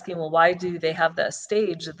kept asking, well, why do they have that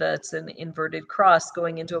stage that's an inverted cross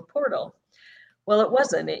going into a portal? Well, it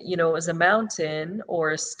wasn't. It was a mountain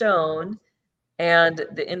or a stone, and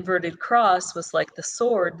the inverted cross was like the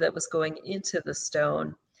sword that was going into the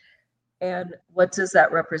stone. And what does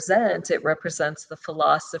that represent? It represents the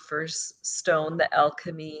philosopher's stone, the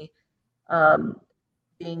alchemy,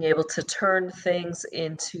 being able to turn things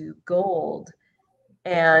into gold.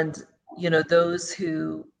 And, those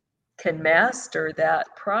who can master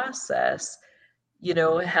that process,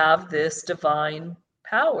 have this divine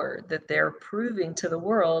power that they're proving to the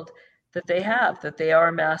world that they have, that they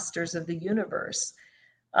are masters of the universe.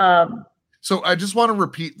 So I just want to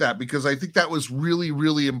repeat that, because I think that was really,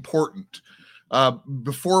 really important.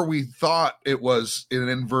 Before, we thought it was an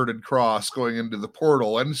inverted cross going into the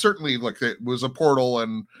portal, and certainly it was a portal,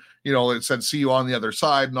 and it said see you on the other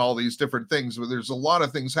side and all these different things, but there's a lot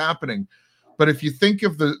of things happening. But if you think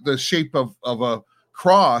of the shape of a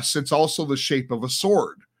cross, it's also the shape of a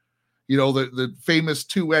sword. The famous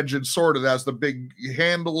two-edged sword that has the big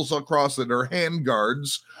handles across it, are hand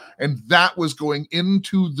guards, and that was going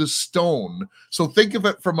into the stone. So think of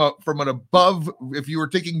it from an above. If you were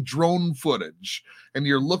taking drone footage and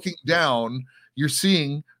you're looking down, you're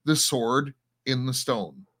seeing the sword in the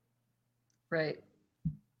stone. Right.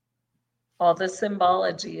 All the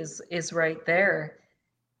symbology is right there.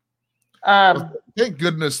 Thank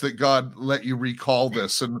goodness that God let you recall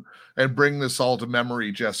this and bring this all to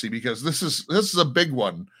memory, Jesse, because this is a big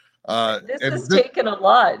one. This has taken a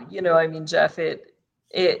lot, Jeff.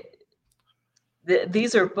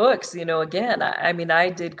 These are books, again. I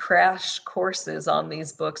did crash courses on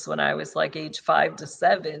these books when I was age 5 to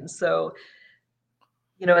 7. So,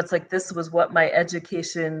 it's this was what my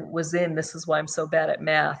education was in. This is why I'm so bad at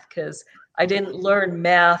math, because I didn't learn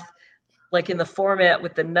math in the format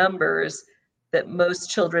with the numbers that most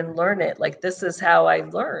children learn it. This is how I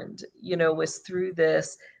learned, was through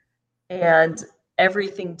this. And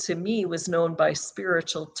everything to me was known by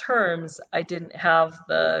spiritual terms. I didn't have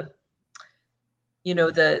the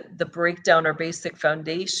breakdown or basic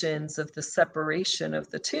foundations of the separation of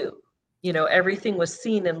the two. Everything was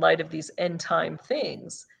seen in light of these end time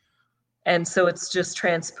things. And so it's just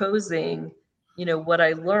transposing, what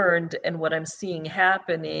I learned and what I'm seeing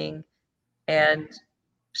happening, and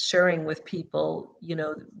sharing with people,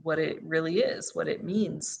 what it really is, what it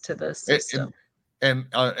means to the system. And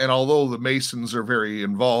although the Masons are very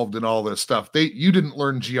involved in all this stuff, you didn't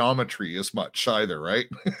learn geometry as much either, right?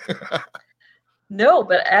 No,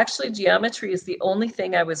 but actually geometry is the only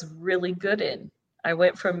thing I was really good in. I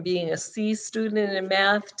went from being a C student in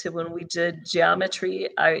math to, when we did geometry,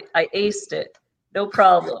 I aced it, no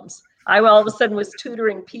problems. I all of a sudden was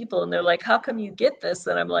tutoring people, and they're like, how come you get this?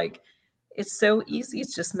 And I'm like, it's so easy.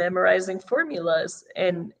 It's just memorizing formulas.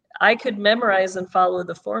 And I could memorize and follow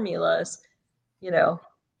the formulas,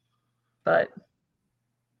 but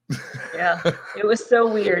yeah, it was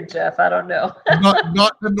so weird, Jeff. I don't know.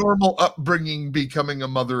 not the normal upbringing, becoming a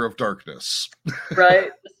mother of darkness.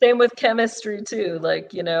 Right. Same with chemistry too.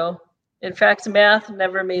 Like, in fact, math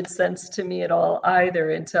never made sense to me at all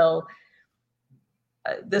either until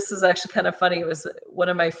this is actually kind of funny. It was one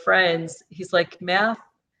of my friends. He's like, math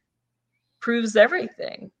proves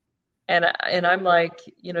everything. And I'm like,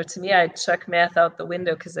 to me, I'd chuck math out the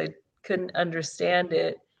window because I couldn't understand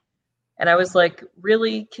it. And I was like,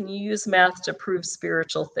 really, can you use math to prove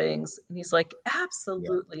spiritual things? And he's like,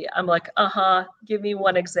 absolutely. Yeah. I'm like, give me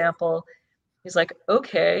one example. He's like,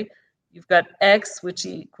 okay, you've got X, which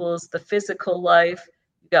equals the physical life.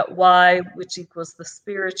 You've got Y, which equals the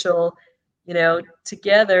spiritual.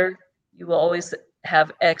 Together, you will always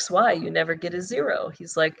have X, Y. You never get a zero.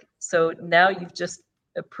 He's like, so now you've just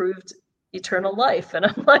approved eternal life. And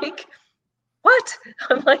I'm like, what?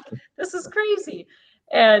 I'm like, this is crazy.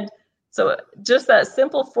 And so just that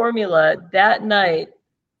simple formula, that night,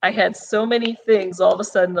 I had so many things. All of a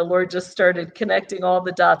sudden, the Lord just started connecting all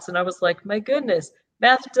the dots. And I was like, my goodness,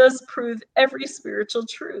 math does prove every spiritual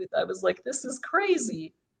truth. I was like, this is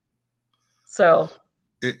crazy. So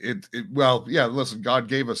well, yeah, listen, God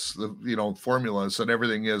gave us the, formulas and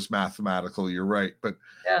everything is mathematical. You're right. But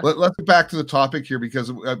yeah. Let's get back to the topic here, because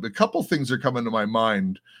a couple things are coming to my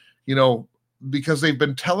mind, because they've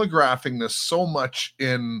been telegraphing this so much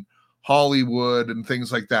in Hollywood and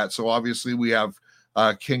things like that. So obviously we have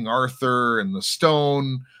King Arthur and the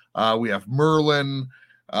Stone. We have Merlin.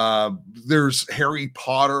 There's Harry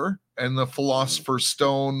Potter and the Philosopher's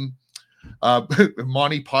Stone.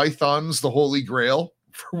 Monty Python's The Holy Grail,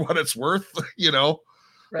 for what it's worth.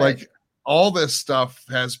 Right. Like all this stuff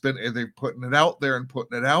has been, they're putting it out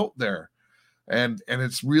there, and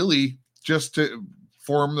it's really just to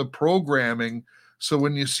form the programming. So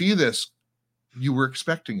when you see this, you were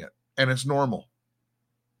expecting it. And it's normal.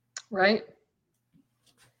 Right.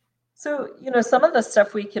 So, some of the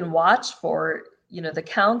stuff we can watch for, the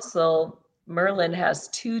council, Merlin has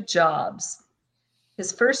two jobs.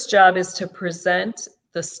 His first job is to present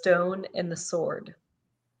the stone and the sword.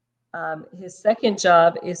 His second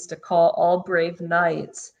job is to call all brave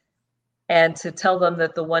knights and to tell them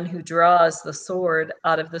that the one who draws the sword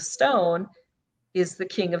out of the stone is the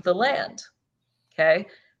king of the land. Okay.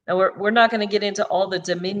 Now, we're not going to get into all the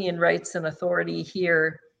dominion rights and authority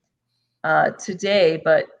here today,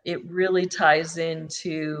 but it really ties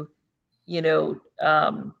into,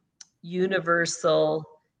 universal,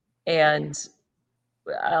 and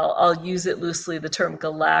I'll use it loosely, the term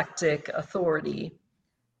galactic authority.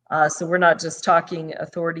 So we're not just talking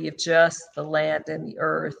authority of just the land and the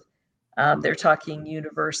earth. They're talking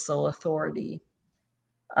universal authority.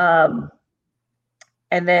 And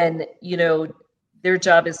then, their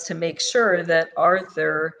job is to make sure that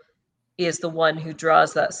Arthur is the one who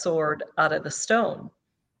draws that sword out of the stone.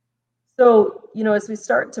 So, as we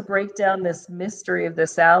start to break down this mystery of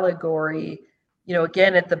this allegory,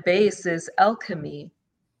 again, at the base is alchemy,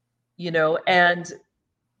 and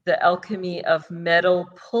the alchemy of metal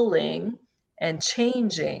pulling and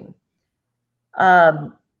changing.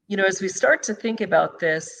 As we start to think about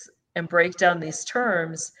this and break down these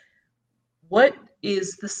terms, what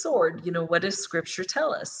is the sword? What does Scripture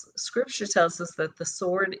tell us? Scripture tells us that the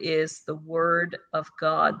sword is the word of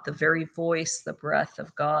God, the very voice, the breath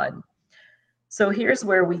of God. So here's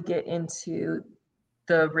where we get into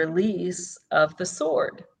the release of the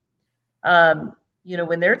sword.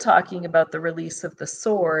 When they're talking about the release of the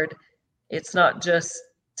sword, it's not just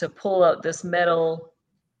to pull out this metal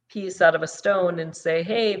piece out of a stone and say,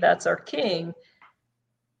 hey, that's our king.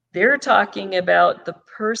 They're talking about the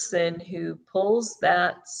person who pulls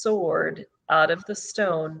that sword out of the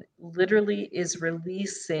stone literally is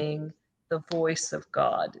releasing the voice of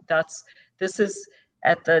God. This is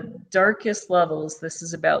at the darkest levels. This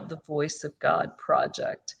is about the voice of God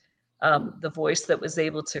project. The voice that was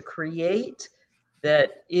able to create,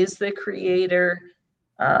 that is the creator.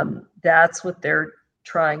 That's what they're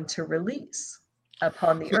trying to release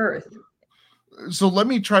upon the earth. So let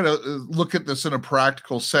me try to look at this in a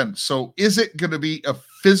practical sense. So is it going to be a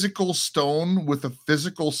physical stone with a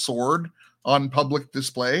physical sword on public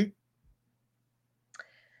display?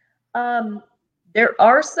 There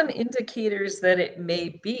are some indicators that it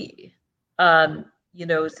may be.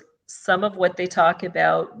 Some of what they talk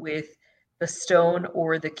about with the stone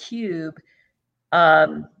or the cube,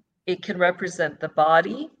 it can represent the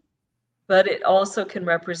body, but it also can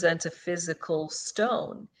represent a physical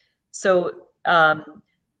stone. So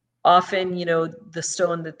often, the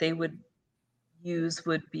stone that they would use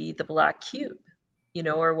would be the black cube,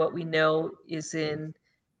 or what we know is in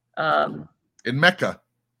Mecca.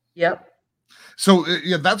 Yep. So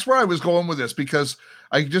yeah, that's where I was going with this, because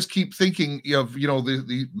I just keep thinking of,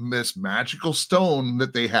 this magical stone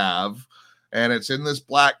that they have, and it's in this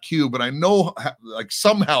black cube, and I know like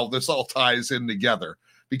somehow this all ties in together,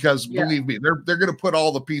 because believe me, they're going to put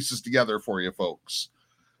all the pieces together for you folks.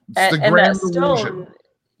 It's the grand stone,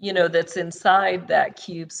 that's inside that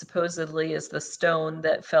cube supposedly is the stone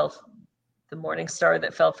that fell, the morning star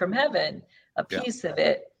that fell from heaven, a piece of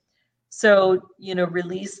it. So,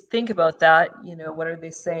 think about that, what are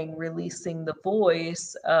they saying? Releasing the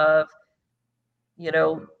voice of,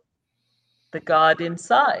 the God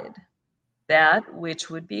inside, that which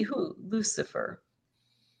would be who? Lucifer.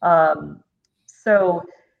 So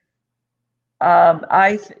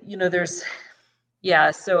I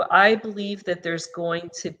believe that there's going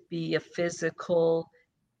to be a physical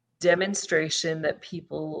demonstration that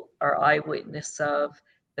people are eyewitness of,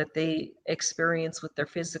 that they experience with their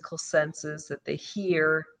physical senses, that they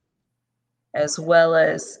hear, as well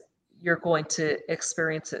as you're going to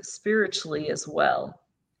experience it spiritually as well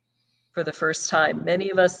for the first time.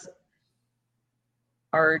 Many of us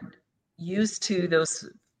are used to those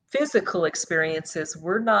physical experiences.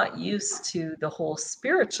 We're not used to the whole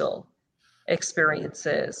spiritual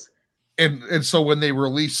experiences. And so when they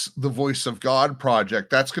release the Voice of God project,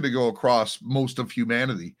 that's going to go across most of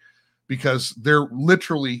humanity, because they're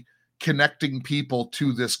literally connecting people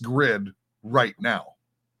to this grid right now.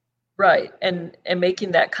 Right. And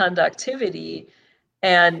making that conductivity.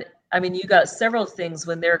 And I mean, you got several things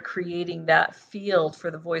when they're creating that field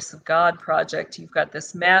for the Voice of God project. You've got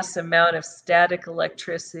this mass amount of static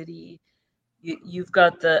electricity. You've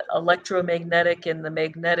got the electromagnetic and the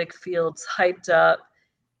magnetic fields hyped up.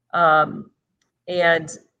 And,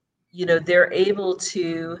 they're able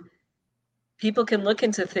to, people can look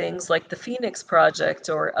into things like the Phoenix Project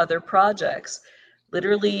or other projects.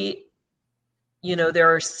 Literally,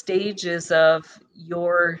 there are stages of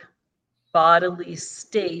your bodily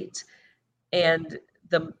state and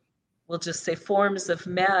we'll just say forms of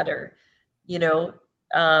matter.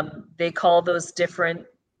 They call those different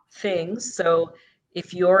things. So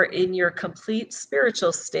if you're in your complete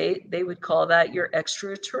spiritual state, they would call that your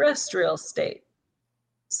extraterrestrial state.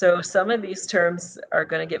 So some of these terms are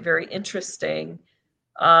going to get very interesting.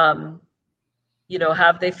 Have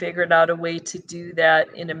they figured out a way to do that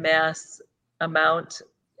in a mass amount?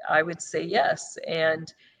 I would say yes.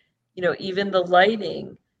 And, even the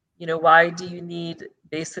lighting, why do you need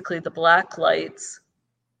basically the black lights?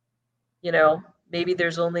 Maybe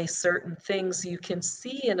there's only certain things you can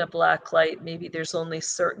see in a black light. Maybe there's only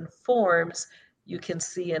certain forms you can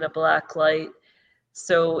see in a black light.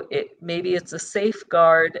 So maybe it's a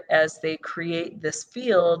safeguard as they create this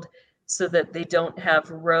field so that they don't have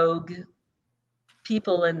rogue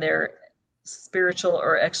people in their spiritual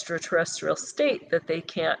or extraterrestrial state that they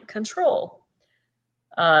can't control.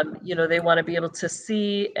 They want to be able to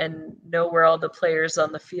see and know where all the players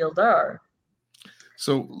on the field are.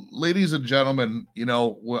 So, ladies and gentlemen,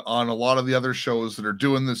 on a lot of the other shows that are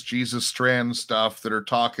doing this Jesus Strand stuff, that are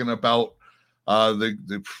talking about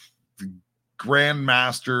the Grand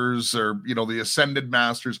Masters, or the Ascended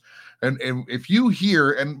Masters, and if you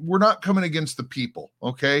hear, and we're not coming against the people,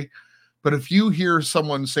 okay, but if you hear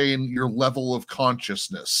someone saying your level of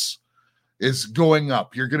consciousness is going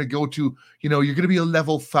up, you're going to go to, you're going to be a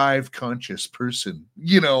level 5 conscious person,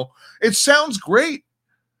 it sounds great.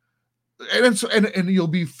 And you'll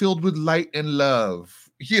be filled with light and love.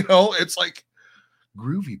 It's like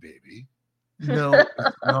groovy, baby. No, it's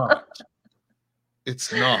not.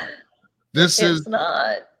 It's not. This is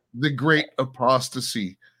not the great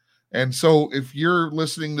apostasy. And so if you're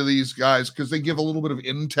listening to these guys, because they give a little bit of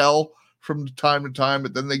intel from time to time,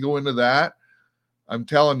 but then they go into that, I'm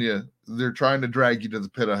telling you, they're trying to drag you to the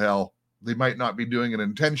pit of hell. They might not be doing it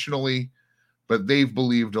intentionally, but they've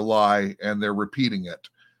believed a lie and they're repeating it.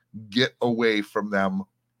 Get away from them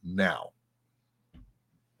now.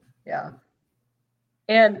 Yeah.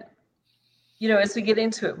 And, as we get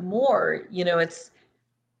into it more, it's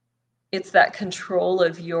that control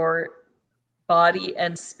of your body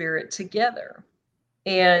and spirit together.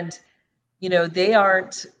 And, they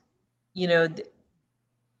aren't,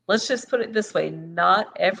 let's just put it this way. Not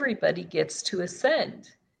everybody gets to ascend.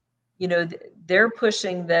 They're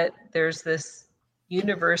pushing that there's this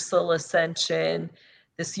universal ascension,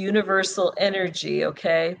 this universal energy,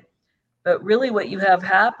 okay? But really what you have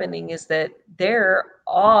happening is that they're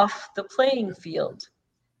off the playing field.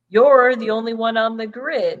 You're the only one on the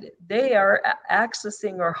grid. They are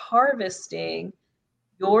accessing or harvesting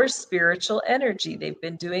your spiritual energy. They've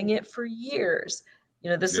been doing it for years.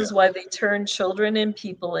 This is Yeah. why they turn children and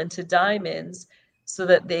people into diamonds, so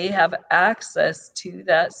that they have access to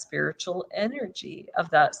that spiritual energy of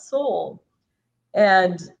that soul.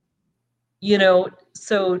 And,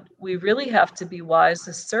 so we really have to be wise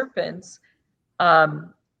as serpents.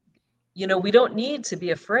 We don't need to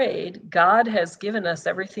be afraid. God has given us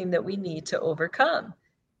everything that we need to overcome.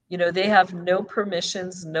 They have no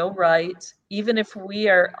permissions, no right. Even if we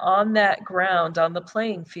are on that ground, on the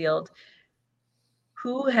playing field,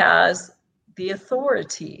 who has the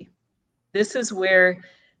authority? This is where,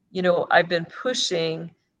 I've been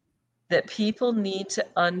pushing that people need to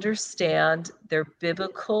understand their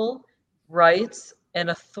biblical rights and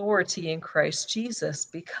authority in Christ Jesus,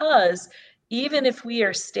 because even if we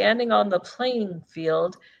are standing on the playing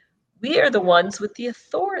field, we are the ones with the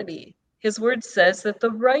authority. His word says that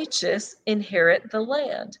the righteous inherit the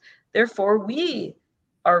land. Therefore, we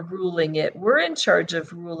are ruling it. We're in charge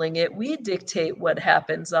of ruling it. We dictate what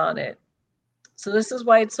happens on it. So this is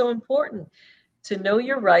why it's so important to know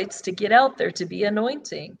your rights, to get out there, to be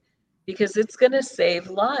anointing, because it's going to save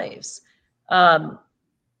lives. I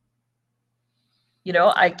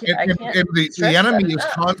can't. And the enemy is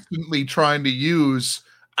constantly trying to use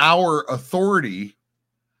our authority,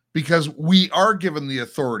 because we are given the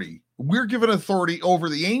authority. We're given authority over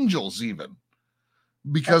the angels, even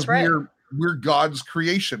because we're God's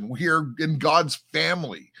creation. We're in God's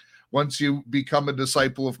family. Once you become a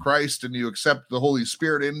disciple of Christ and you accept the Holy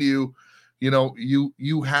Spirit in you,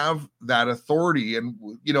 you have that authority. And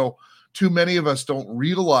too many of us don't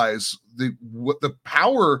realize the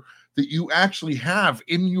power that you actually have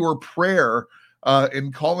in your prayer,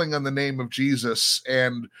 in calling on the name of Jesus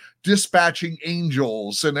and dispatching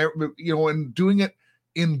angels, and and doing it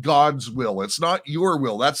in God's will. It's not your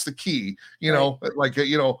will. That's the key. My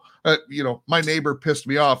neighbor pissed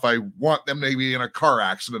me off. I want them to be in a car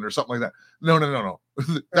accident or something like that. No.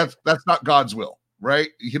 That's not God's will, right?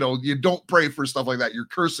 You don't pray for stuff like that. You're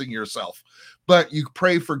cursing yourself, but you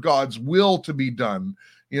pray for God's will to be done.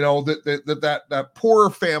 That poor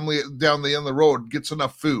family down the end of the road gets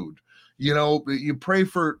enough food. You pray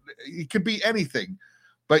for, it could be anything,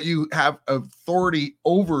 but you have authority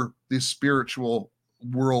over the spiritual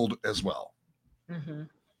world as well. Mm-hmm.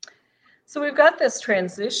 So we've got this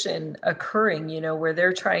transition occurring, where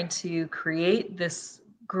they're trying to create this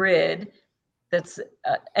grid that's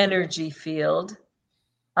an energy field.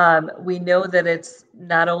 We know that it's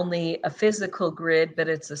not only a physical grid, but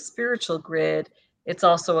it's a spiritual grid. It's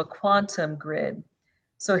also a quantum grid.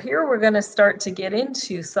 So here we're going to start to get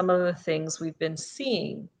into some of the things we've been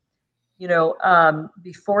seeing.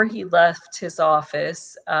 Before he left his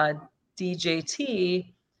office,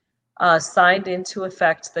 DJT signed into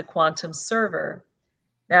effect the quantum server.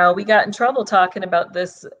 Now, we got in trouble talking about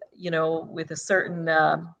this, with a certain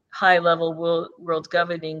high-level world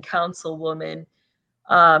governing council woman,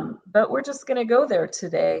 but we're just going to go there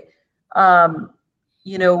today.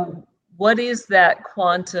 What is that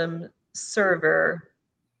quantum server?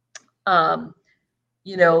 That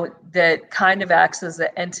kind of acts as an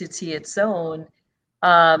entity its own.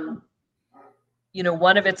 One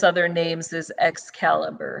of its other names is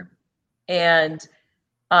Excalibur, and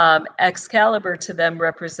Excalibur to them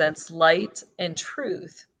represents light and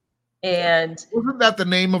truth. And wasn't that the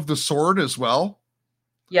name of the sword as well?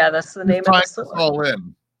 Yeah, that's the name of the sword. All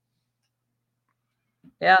in.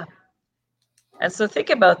 Yeah. And so think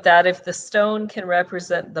about that. If the stone can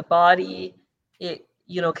represent the body, it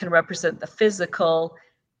can represent the physical,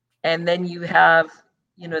 and then you have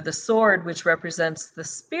the sword, which represents the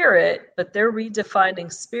spirit, but they're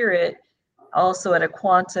redefining spirit also at a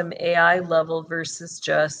quantum AI level versus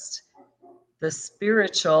just the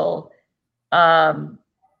spiritual. They're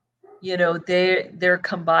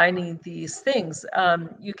combining these things.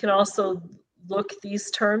 You can also look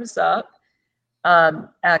these terms up.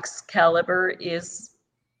 Excalibur is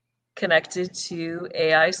connected to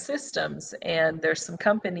AI systems, and there's some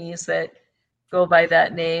companies that go by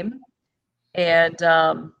that name. And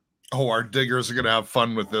our diggers are going to have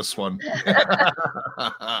fun with this one.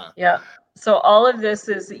 Yeah. So all of this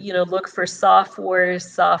is, look for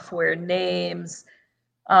software names.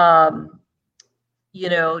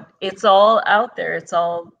 It's all out there. It's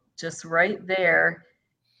all just right there.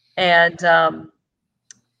 And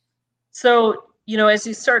so, as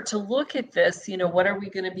you start to look at this, what are we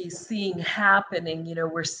going to be seeing happening?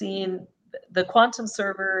 We're seeing the quantum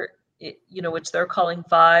server, which they're calling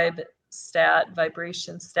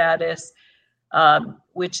vibration status,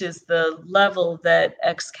 which is the level that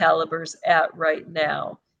Excalibur's at right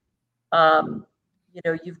now.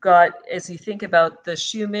 You've got, as you think about the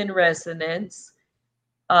Schumann resonance,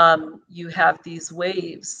 you have these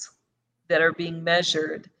waves that are being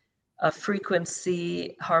measured,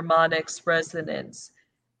 frequency, harmonics, resonance,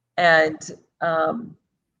 and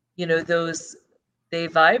those, they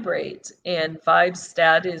vibrate, and vibe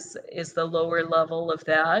stat is the lower level of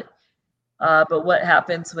that. But what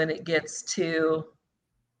happens when it gets to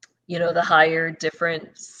the higher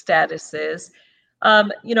different statuses?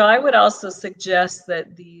 I would also suggest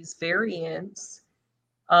that these variants,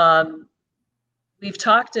 we've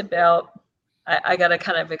talked about, I got to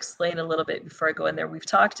kind of explain a little bit before I go in there. We've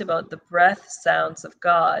talked about the breath sounds of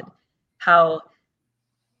God, how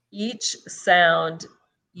each sound,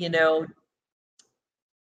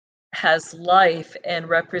 has life and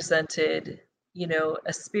represented,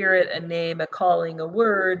 a spirit, a name, a calling, a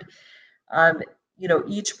word.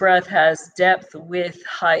 Each breath has depth, width,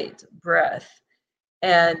 height, breadth.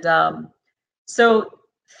 And so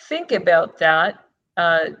think about that.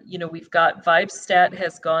 We've got VibeStat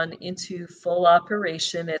has gone into full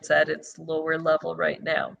operation. It's at its lower level right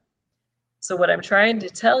now. So what I'm trying to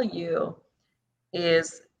tell you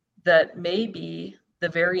is that maybe the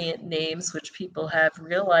variant names, which people have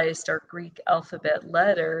realized are Greek alphabet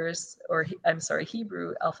letters, or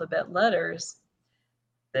Hebrew alphabet letters,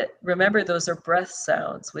 that, remember, those are breath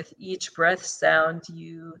sounds. With each breath sound,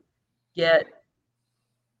 you get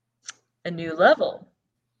a new level.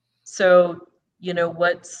 So,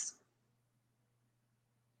 what's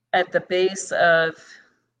at the base of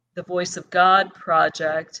the Voice of God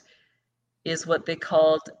project is what they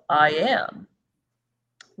called I Am,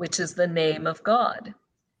 which is the name of God.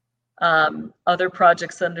 Other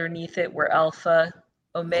projects underneath it were Alpha,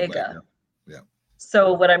 Omega. Yeah.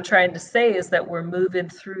 So what I'm trying to say is that we're moving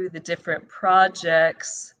through the different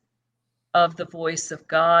projects of the Voice of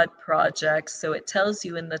God project. So it tells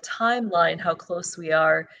you in the timeline how close we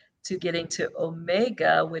are to getting to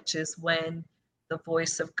Omega, which is when the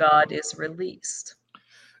Voice of God is released.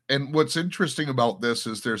 And what's interesting about this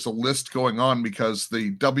is there's a list going on because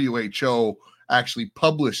the WHO actually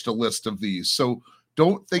published a list of these. So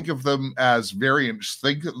don't think of them as variants,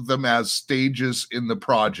 think of them as stages in the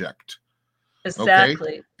project.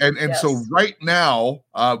 Exactly. Okay? And yes. So right now,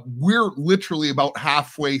 we're literally about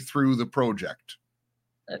halfway through the project.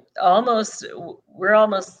 We're almost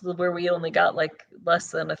where we only got like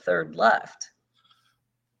less than a third left.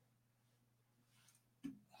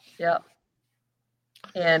 Yeah.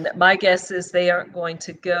 And my guess is they aren't going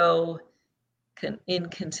to go in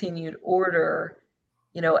continued order,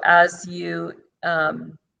 as you,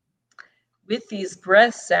 with these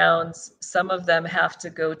breath sounds, some of them have to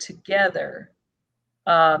go together.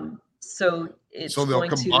 So they'll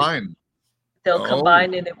combine. They'll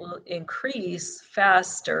combine, and it will increase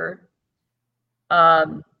faster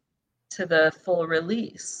to the full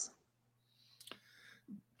release.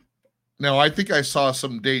 Now, I think I saw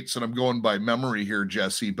some dates, and I'm going by memory here,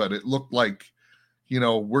 Jesse, but it looked like,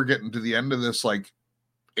 we're getting to the end of this, like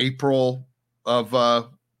April of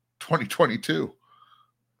 2022.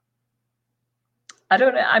 I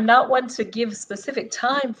don't know. I'm not one to give specific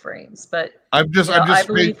time frames, but I'm just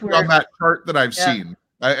based on that chart that I've seen.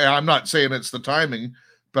 I'm not saying it's the timing,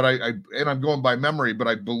 but I'm going by memory, but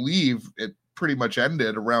I believe it pretty much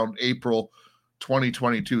ended around April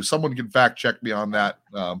 2022. Someone can fact check me on that,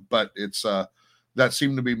 but it's that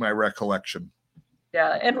seemed to be my recollection.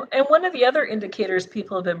 Yeah, and one of the other indicators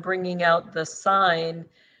people have been bringing out, the sign,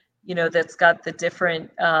 that's got the different,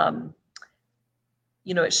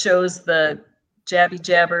 it shows the jabby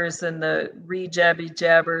jabbers and the re-jabby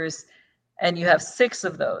jabbers, and you have 6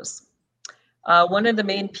 of those. One of the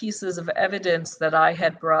main pieces of evidence that I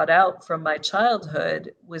had brought out from my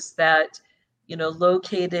childhood was that,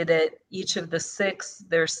 located at each of the 6,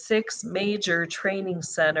 there's 6 major training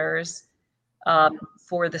centers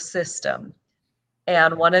for the system.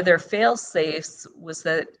 And one of their fail-safes was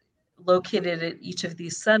that located at each of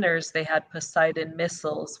these centers, they had Poseidon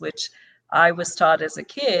missiles, which I was taught as a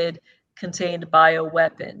kid contained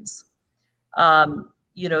bioweapons.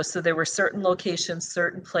 So there were certain locations,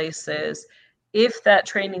 certain places. If that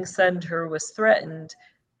training center was threatened,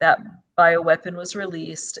 that bioweapon was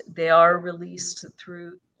released. They are released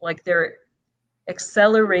through, like, they're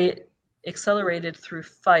accelerated through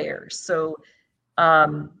fire. So,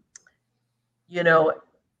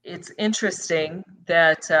 it's interesting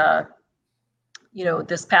that,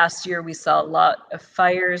 this past year we saw a lot of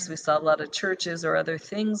fires. We saw a lot of churches or other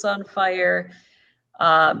things on fire.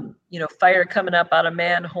 Fire coming up out of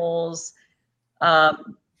manholes.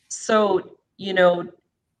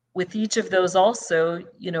 With each of those also,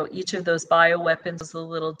 each of those bioweapons is a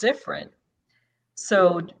little different.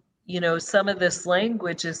 So, some of this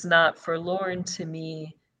language is not forlorn to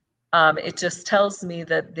me It just tells me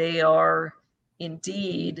that they are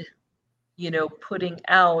indeed, putting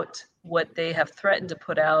out what they have threatened to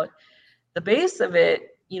put out. The base of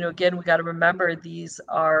it, again, we got to remember these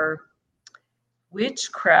are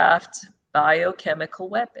witchcraft biochemical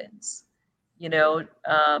weapons.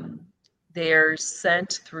 They're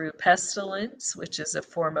sent through pestilence, which is a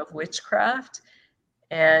form of witchcraft.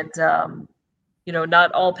 And,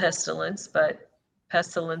 not all pestilence, but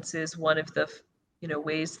pestilence is one of the,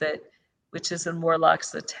 ways that witches and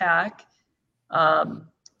warlocks attack.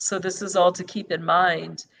 So this is all to keep in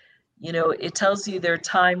mind. It tells you their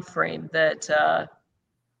time frame that,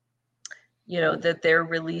 that they're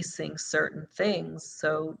releasing certain things.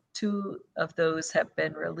 So 2 of those have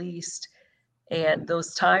been released. And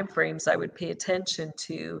those time frames I would pay attention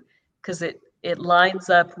to, because it lines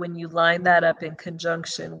up, when you line that up in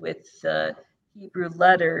conjunction with the Hebrew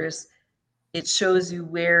letters, it shows you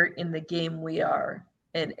where in the game we are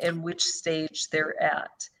and which stage they're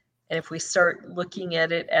at. And if we start looking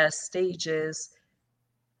at it as stages,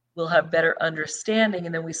 we'll have better understanding,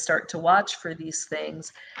 and then we start to watch for these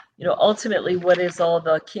things. Ultimately, what is all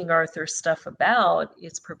the King Arthur stuff about?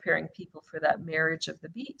 It's preparing people for that marriage of the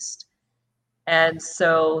beast. And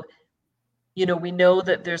so, we know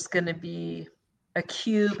that there's going to be a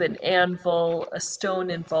cube, an anvil, a stone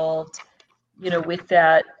involved. With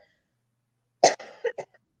that,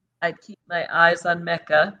 I'd keep my eyes on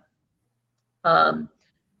Mecca,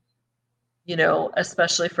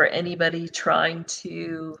 especially for anybody trying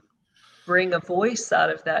to bring a voice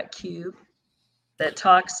out of that cube that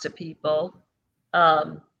talks to people.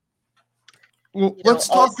 Well, let's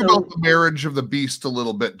talk about the marriage of the beast a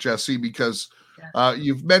little bit, Jesse, because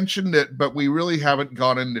you've mentioned it, but we really haven't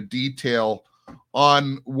gone into detail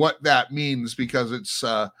on what that means, because it's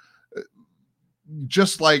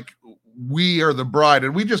just like we are the bride,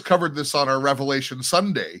 and we just covered this on our Revelation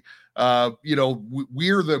Sunday.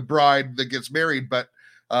 We're the bride that gets married, but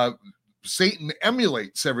Satan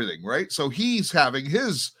emulates everything, right? So he's having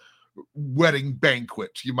his wedding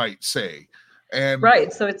banquet, you might say. And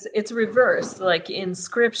right, so it's reversed. Like in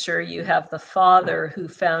Scripture, you have the father who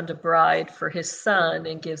found a bride for his son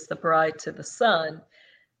and gives the bride to the son.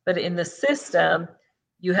 But in the system,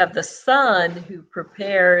 you have the son who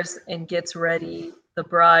prepares and gets ready the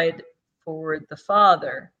bride for the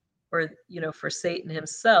father, or for Satan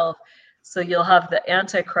himself. So you'll have the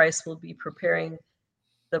Antichrist will be preparing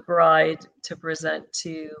the bride to present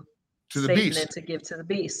to the Satan beast, and to give to the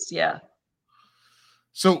beast. Yeah.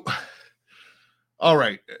 So, all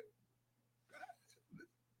right.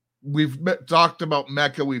 We've talked about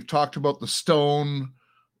Mecca. We've talked about the stone.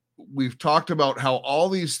 We've talked about how all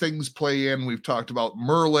these things play in. We've talked about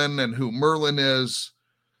Merlin and who Merlin is.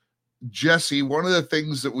 Jesse, one of the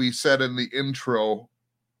things that we said in the intro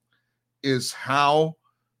is, how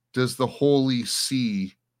does the Holy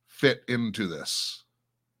See fit into this?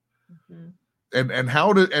 Mm-hmm. And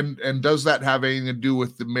how does that have anything to do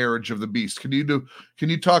with the marriage of the beast? Can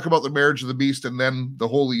you talk about the marriage of the beast and then the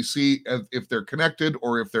Holy See, if they're connected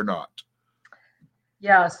or if they're not?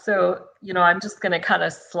 Yeah, so I'm just going to kind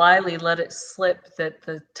of slyly let it slip that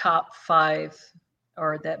the top 5,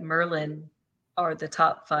 or that Merlin are the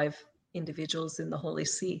top 5 individuals in the Holy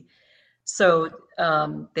See. So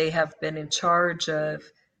they have been in charge of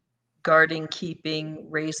guarding, keeping,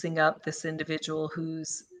 raising up this individual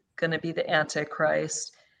who's going to be the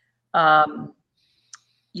Antichrist,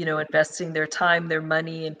 investing their time, their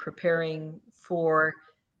money in preparing for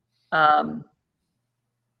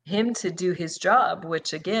him to do his job,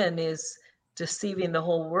 which again is deceiving the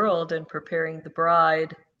whole world and preparing the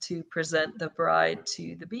bride to present the bride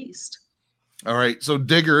to the beast. All right. So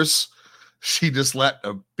Diggers, she just let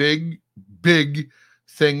a big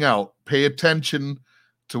thing out. Pay attention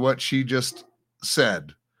to what she just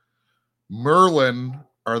said. Merlin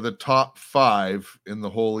are the top 5 in the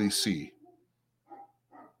Holy See.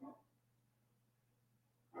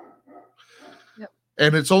 Yep.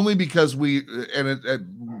 And it's only because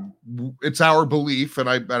it's our belief, and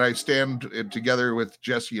I stand together with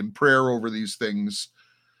Jesse in prayer over these things.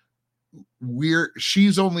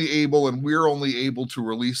 She's only able, and we're only able to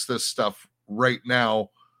release this stuff right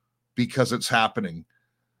now because it's happening.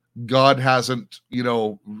 God hasn't,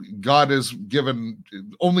 God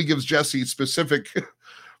only gives Jesse specific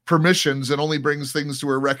permissions and only brings things to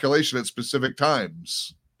her recollection at specific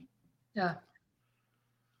times. Yeah.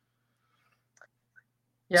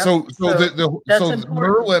 Yeah. So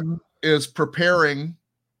Merlin is preparing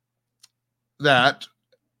that.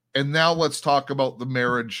 And now let's talk about the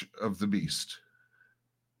marriage of the beast.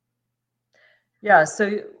 Yeah.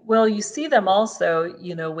 So, well, you see them also,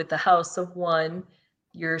 with the House of One.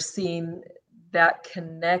 You're seeing that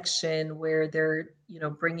connection where they're,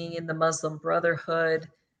 bringing in the Muslim Brotherhood.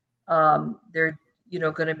 They're,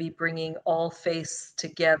 going to be bringing all faiths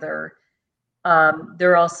together. We're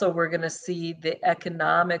going to see the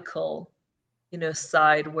economical,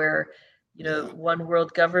 side where, one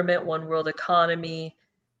world government, one world economy.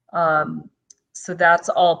 So that's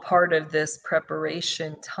all part of this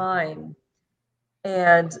preparation time.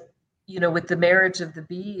 And, with the marriage of the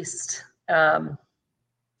beast, I'm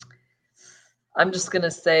just going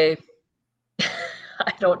to say,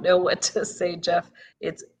 I don't know what to say, Jeff.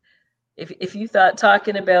 It's if you thought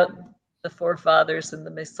talking about the forefathers and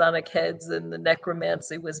the Masonic heads and the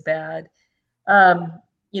necromancy was bad,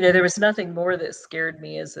 there was nothing more that scared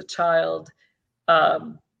me as a child.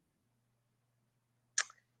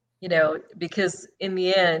 Because in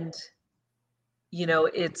the end,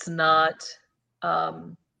 it's not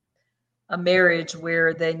a marriage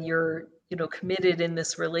where then you're, committed in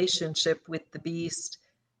this relationship with the beast.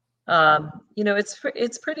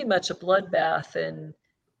 It's pretty much a bloodbath, and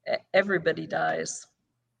everybody dies.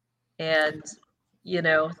 And,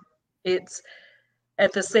 it's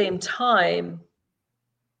at the same time,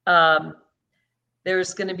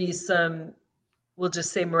 there's going to be some, we'll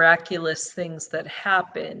just say, miraculous things that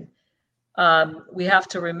happen. We have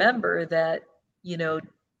to remember that,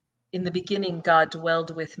 in the beginning, God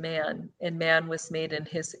dwelled with man, and man was made in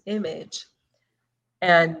his image.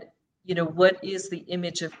 And, what is the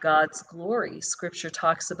image of God's glory? Scripture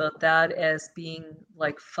talks about that as being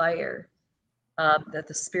like fire, that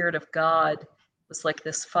the Spirit of God was like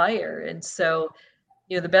this fire. And so,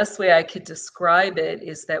 the best way I could describe it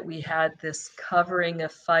is that we had this covering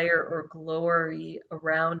of fire or glory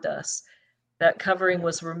around us. That covering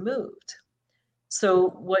was removed. So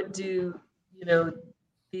what do,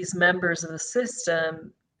 these members of the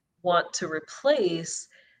system want to replace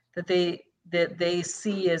that they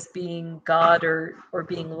see as being God or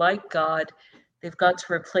being like God? They've got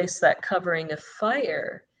to replace that covering of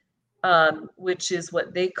fire, which is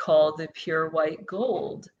what they call the pure white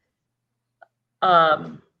gold.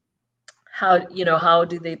 How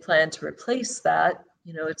do they plan to replace that?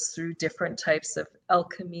 It's through different types of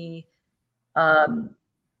alchemy,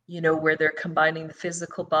 where they're combining the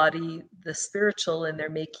physical body, the spiritual, and they're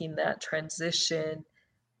making that transition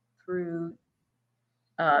through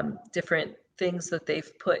different things that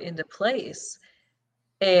they've put into place.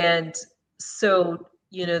 And so,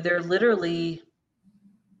 they're literally,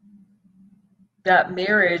 that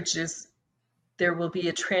marriage is, there will be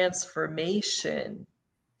a transformation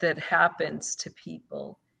that happens to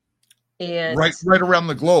people. And right around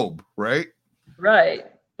the globe, right? Right.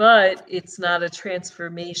 But it's not a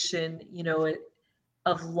transformation,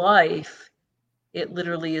 of life. It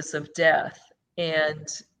literally is of death. And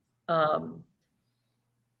I'm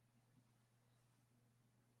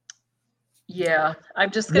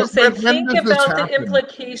just going to say, think about the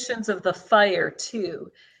implications of the fire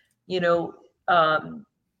too.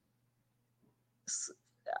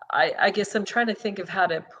 I guess I'm trying to think of how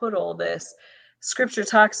to put all this. Scripture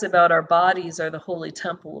talks about our bodies are the holy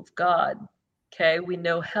temple of God. Okay, we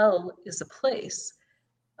know hell is a place.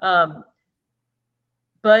 But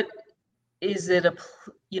is it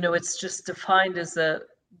it's just defined as a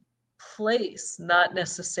place, not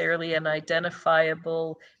necessarily an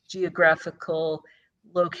identifiable geographical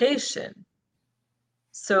location.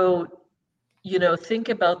 So, think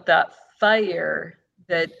about that fire,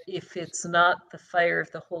 that if it's not the fire of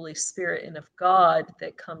the Holy Spirit and of God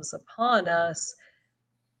that comes upon us,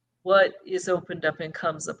 what is opened up and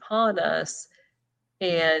comes upon us?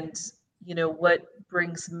 And, what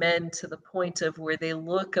brings men to the point of where they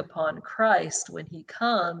look upon Christ when he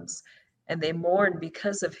comes and they mourn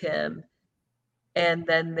because of him, and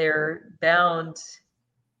then they're bound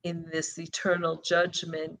in this eternal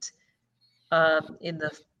judgment, in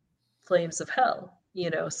the flames of hell,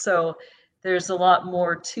 so there's a lot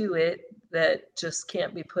more to it that just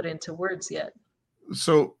can't be put into words yet.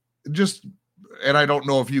 So and I don't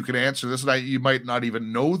know if you can answer this, and you might not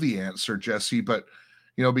even know the answer, Jesse, but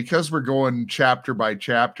because we're going chapter by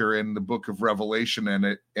chapter in the book of Revelation, and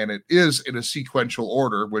it is in a sequential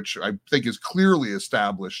order, which I think is clearly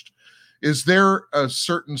established. Is there a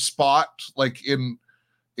certain spot like in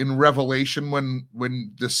Revelation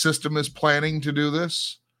when the system is planning to do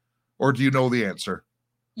this, or do you know the answer?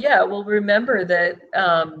 Yeah, well, remember that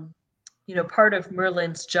part of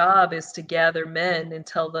Merlin's job is to gather men and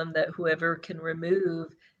tell them that whoever can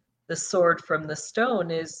remove the sword from the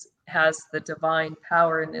stone has the divine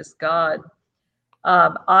power and is God.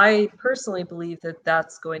 I personally believe that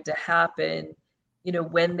that's going to happen,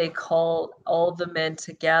 when they call all the men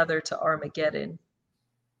to gather to Armageddon.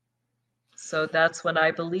 So that's when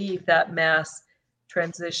I believe that mass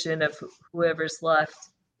transition of whoever's left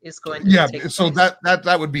is going to take so place.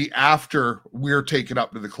 that would be after we're taken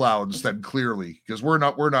up to the clouds, then, clearly, because we're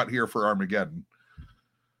not here for Armageddon.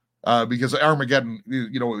 Because Armageddon,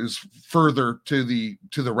 is further to the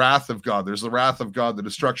wrath of God. There's the wrath of God, the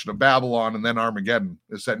destruction of Babylon, and then Armageddon,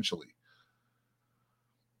 essentially.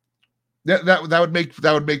 That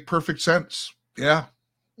would make perfect sense. Yeah.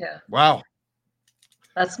 Yeah. Wow.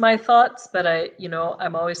 That's my thoughts, but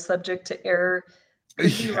I'm always subject to error.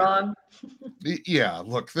 Could be wrong. Yeah.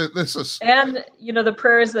 Look, this is, and the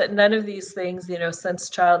prayers that none of these things, since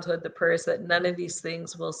childhood, the prayers that none of these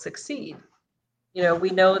things will succeed. We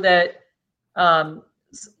know that,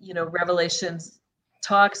 Revelations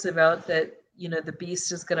talks about that, the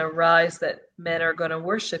beast is going to rise, that men are going to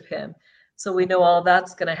worship him. So we know all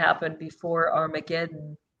that's going to happen before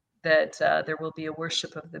Armageddon, that there will be a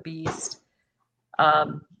worship of the beast.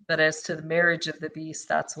 But as to the marriage of the beast,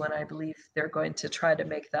 that's when I believe they're going to try to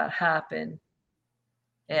make that happen.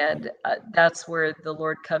 And that's where the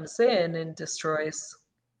Lord comes in and destroys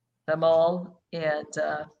them all. And,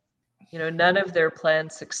 none of their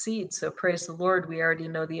plans succeed. So praise the Lord, we already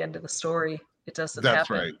know the end of the story. It doesn't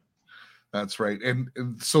happen. That's right. And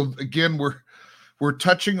so again, we're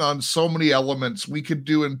touching on so many elements. We could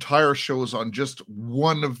do entire shows on just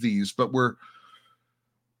one of these, but we're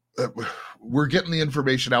getting the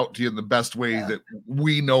information out to you in the best way that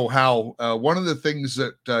we know how. One of the things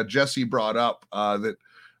that Jesse brought up that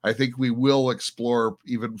I think we will explore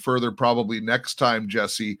even further probably next time,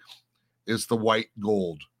 Jesse, is the white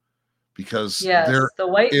gold. Because there the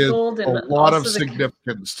white is gold and a lot of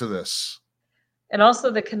significance to this. And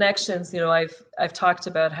also the connections. I've talked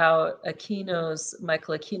about how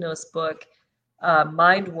Michael Aquino's book,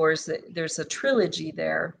 Mind Wars, there's a trilogy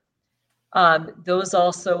there. Those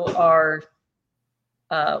also are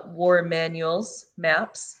war manuals,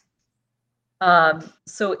 maps.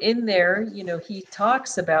 So in there, he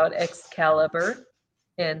talks about Excalibur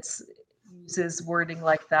and uses wording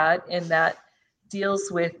like that, and that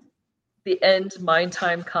deals with the end mind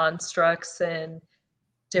time constructs and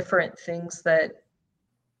different things that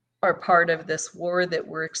are part of this war that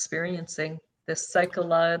we're experiencing, this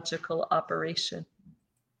psychological operation.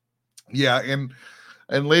 Yeah.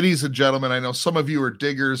 And ladies and gentlemen, I know some of you are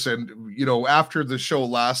diggers, and, after the show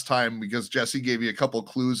last time, because Jesse gave you a couple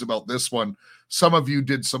clues about this one, some of you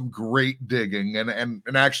did some great digging, and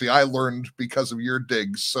actually I learned because of your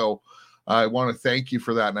digs. So I want to thank you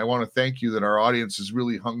for that. And I want to thank you that our audience is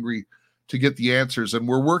really hungry to get the answers, and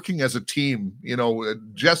we're working as a team.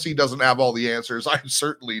 Jesse doesn't have all the answers. I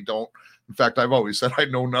certainly don't. In fact, I've always said I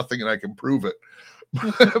know nothing and I can prove it.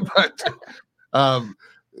 But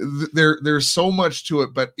there's so much to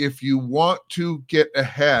it. But if you want to get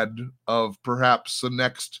ahead of perhaps the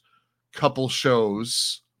next couple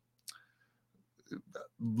shows,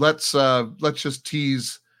 let's just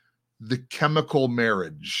tease the chemical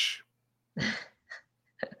marriage.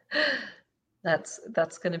 That's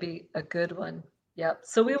going to be a good one. Yep.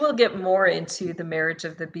 So we will get more into the marriage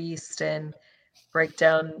of the beast and break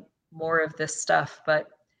down more of this stuff. And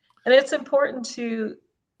it's important to,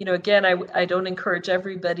 again, I don't encourage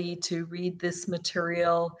everybody to read this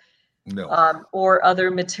material, or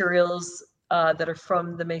other materials that are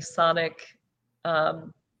from the Masonic,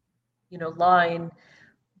 line.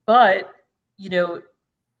 But,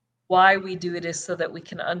 why we do it is so that we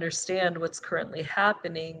can understand what's currently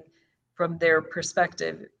happening from their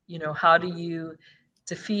perspective. How do you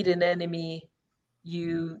defeat an enemy?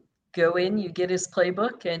 You go in, you get his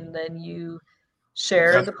playbook, and then you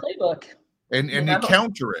share the playbook. And you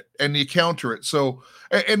counter it. So,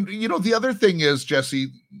 and the other thing is,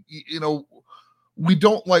 Jesse, we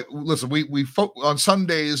don't listen, we on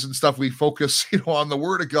Sundays and stuff, we focus, on the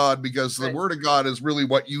Word of God, because the Word of God is really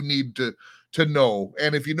what you need to know.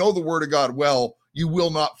 And if you know the Word of God well, you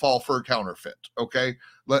will not fall for a counterfeit. Okay.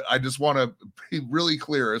 I just want to be really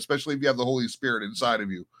clear, especially if you have the Holy Spirit inside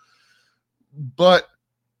of you. But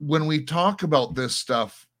when we talk about this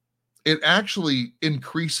stuff, it actually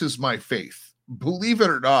increases my faith, believe it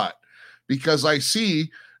or not, because I see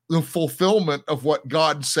the fulfillment of what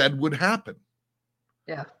God said would happen.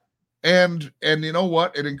 Yeah. And you know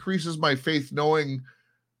what? It increases my faith knowing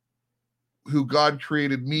who God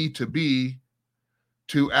created me to be,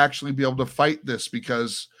 to actually be able to fight this,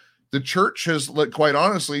 because the church has, quite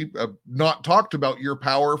honestly, not talked about your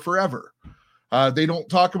power forever. They don't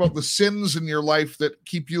talk about the sins in your life that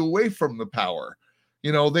keep you away from the power.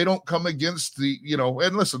 They don't come against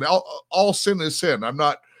and listen, all sin is sin. I'm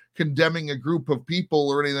not condemning a group of people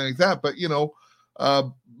or anything like that, but,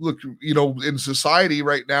 look, in society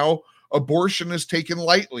right now, abortion is taken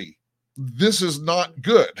lightly. this is not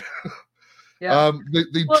good. Yeah. The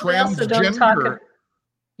They also don't talk. transgender.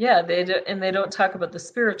 Yeah, they do, and they don't talk about the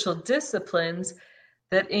spiritual disciplines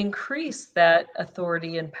that increase that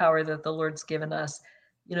authority and power that the Lord's given us.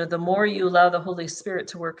 The more you allow the Holy Spirit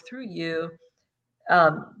to work through you,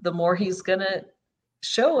 the more He's going to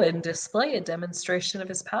show and display a demonstration of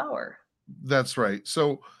His power. That's right.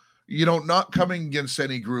 So, not coming against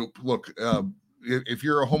any group. Look, if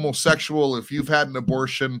you're a homosexual, if you've had an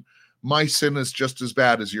abortion, my sin is just as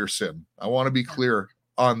bad as your sin. I want to be clear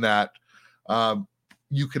on that.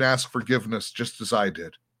 You can ask forgiveness just as I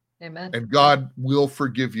did. Amen. And God will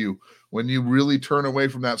forgive you when you really turn away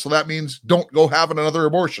from that. So that means don't go have another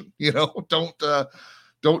abortion.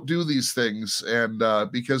 Don't do these things.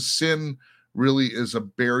 And because sin really is a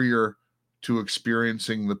barrier to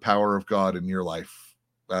experiencing the power of God in your life.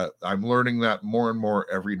 I'm learning that more and more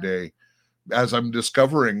every day as I'm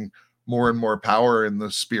discovering more and more power in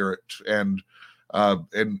the Spirit and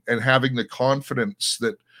having the confidence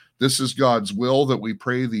that this is God's will, that we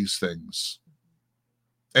pray these things.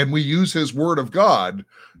 And we use His word of God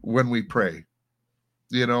when we pray,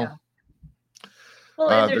 Yeah. Well,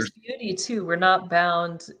 and there's beauty too. We're not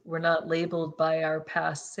bound. We're not labeled by our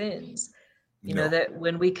past sins. That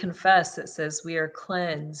when we confess, it says we are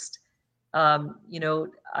cleansed. I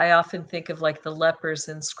often think of like the lepers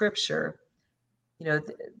in Scripture.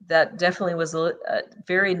 That definitely was a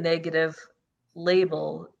very negative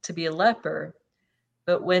label to be a leper.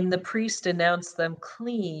 But when the priest announced them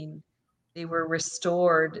clean, they were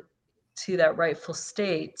restored to that rightful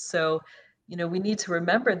state. So, we need to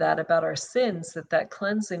remember that about our sins, that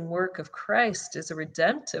cleansing work of Christ is a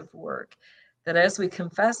redemptive work, that as we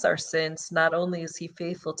confess our sins, not only is He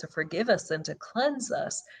faithful to forgive us and to cleanse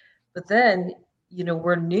us, but then,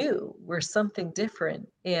 we're new, we're something different.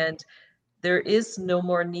 And there is no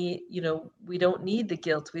more need, we don't need the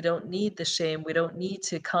guilt, we don't need the shame, we don't need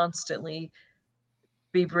to constantly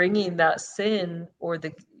be bringing that sin or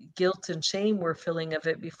the guilt and shame we're feeling of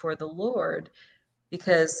it before the Lord,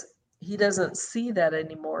 because He doesn't see that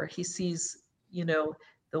anymore. He sees, the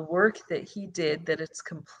work that He did, that it's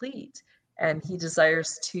complete, and He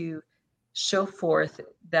desires to show forth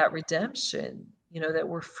that redemption, that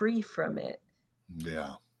we're free from it.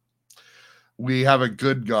 Yeah. We have a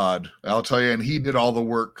good God, I'll tell you, and He did all the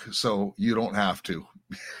work, so you don't have to,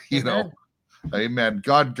 Amen. Amen.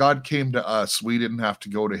 God came to us. We didn't have to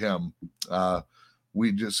go to Him.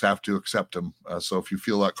 We just have to accept Him. So if you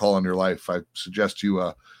feel that call in your life, I suggest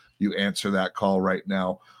you answer that call right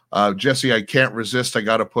now. Jesse, I can't resist. I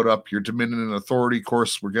got to put up your Dominion and Authority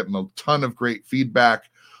course. We're getting a ton of great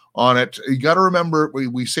feedback on it. You got to remember,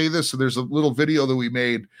 we say this, so there's a little video that we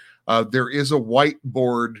made. There is a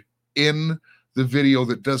whiteboard in the video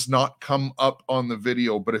that does not come up on the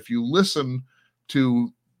video. But if you listen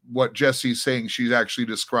to what Jesse's saying, she's actually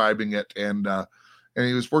describing it. And we're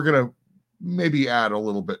going to maybe add a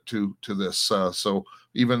little bit to this. So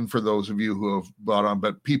even for those of you who have bought on,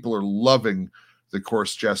 but people are loving the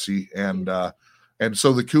course, Jesse. And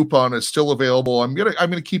so the coupon is still available. I'm going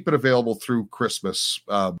to keep it available through Christmas,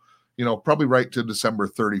 probably right to December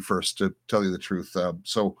 31st, to tell you the truth.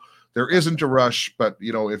 So there isn't a rush, but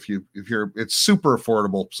if you're, it's super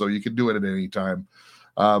affordable, so you can do it at any time.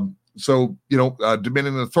 So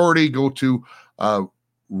Dominion and Authority, go to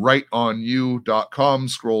rightonU.com,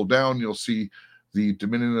 scroll down, you'll see the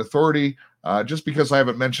Dominion and Authority. Just because I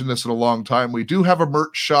haven't mentioned this in a long time, we do have a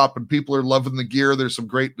merch shop and people are loving the gear. There's some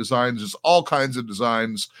great designs. There's all kinds of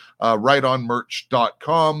designs.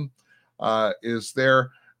 rightonmerch.com is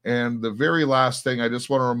there. And the very last thing, I just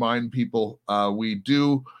want to remind people, we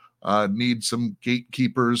do need some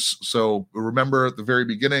gatekeepers. So remember at the very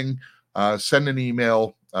beginning, send an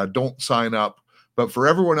email, don't sign up. But for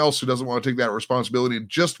everyone else who doesn't want to take that responsibility and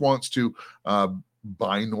just wants to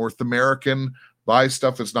buy North American, buy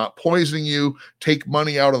stuff that's not poisoning you, take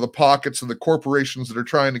money out of the pockets of the corporations that are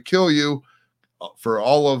trying to kill you, for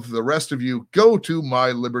all of the rest of you, go to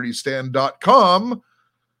mylibertystand.com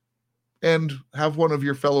and have one of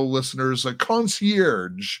your fellow listeners, a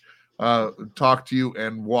concierge, talk to you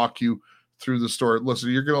and walk you through the store.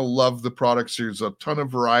 Listen, you're going to love the products. There's a ton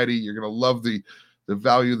of variety. You're going to love the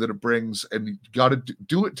value that it brings, and you got to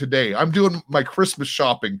do it today. I'm doing my Christmas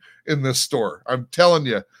shopping in this store. I'm telling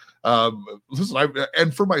you. Listen,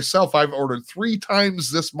 and for myself, I've ordered 3 times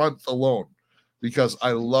this month alone because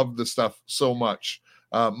I love the stuff so much.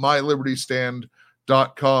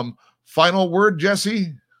 mylibertystand.com. Final word,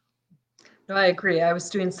 Jesse? No, I agree. I was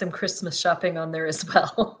doing some Christmas shopping on there as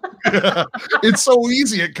well. It's so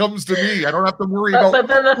easy. It comes to me. I don't have to worry about but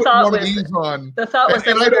then the thought was, on. The thought was,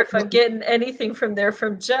 I wonder if I'm getting anything from there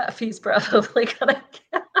from Jeff. He's probably going to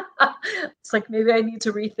It's like maybe I need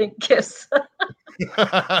to rethink gifts. Too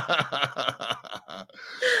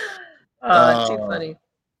funny.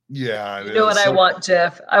 Yeah, You know what I want,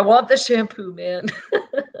 Jeff? I want the shampoo, man.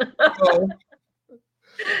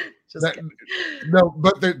 No,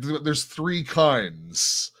 but there's 3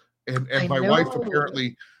 kinds, and my wife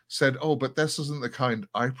apparently said, "Oh, but this isn't the kind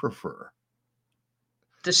I prefer."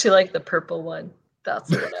 Does she like the purple one?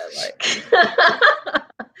 That's what I like.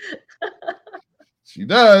 She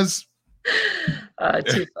does.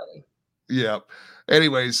 Too funny. Yeah.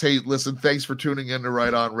 Anyways, hey, listen, thanks for tuning in to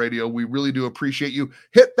Right On Radio. We really do appreciate you.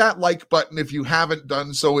 Hit that like button if you haven't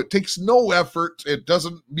done so. It takes no effort. It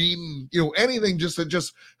doesn't mean, anything. It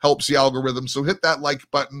just helps the algorithm. So hit that like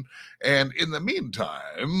button. And in the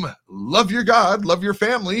meantime, love your God, love your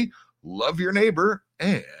family, love your neighbor,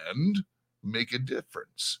 and make a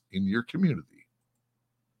difference in your community.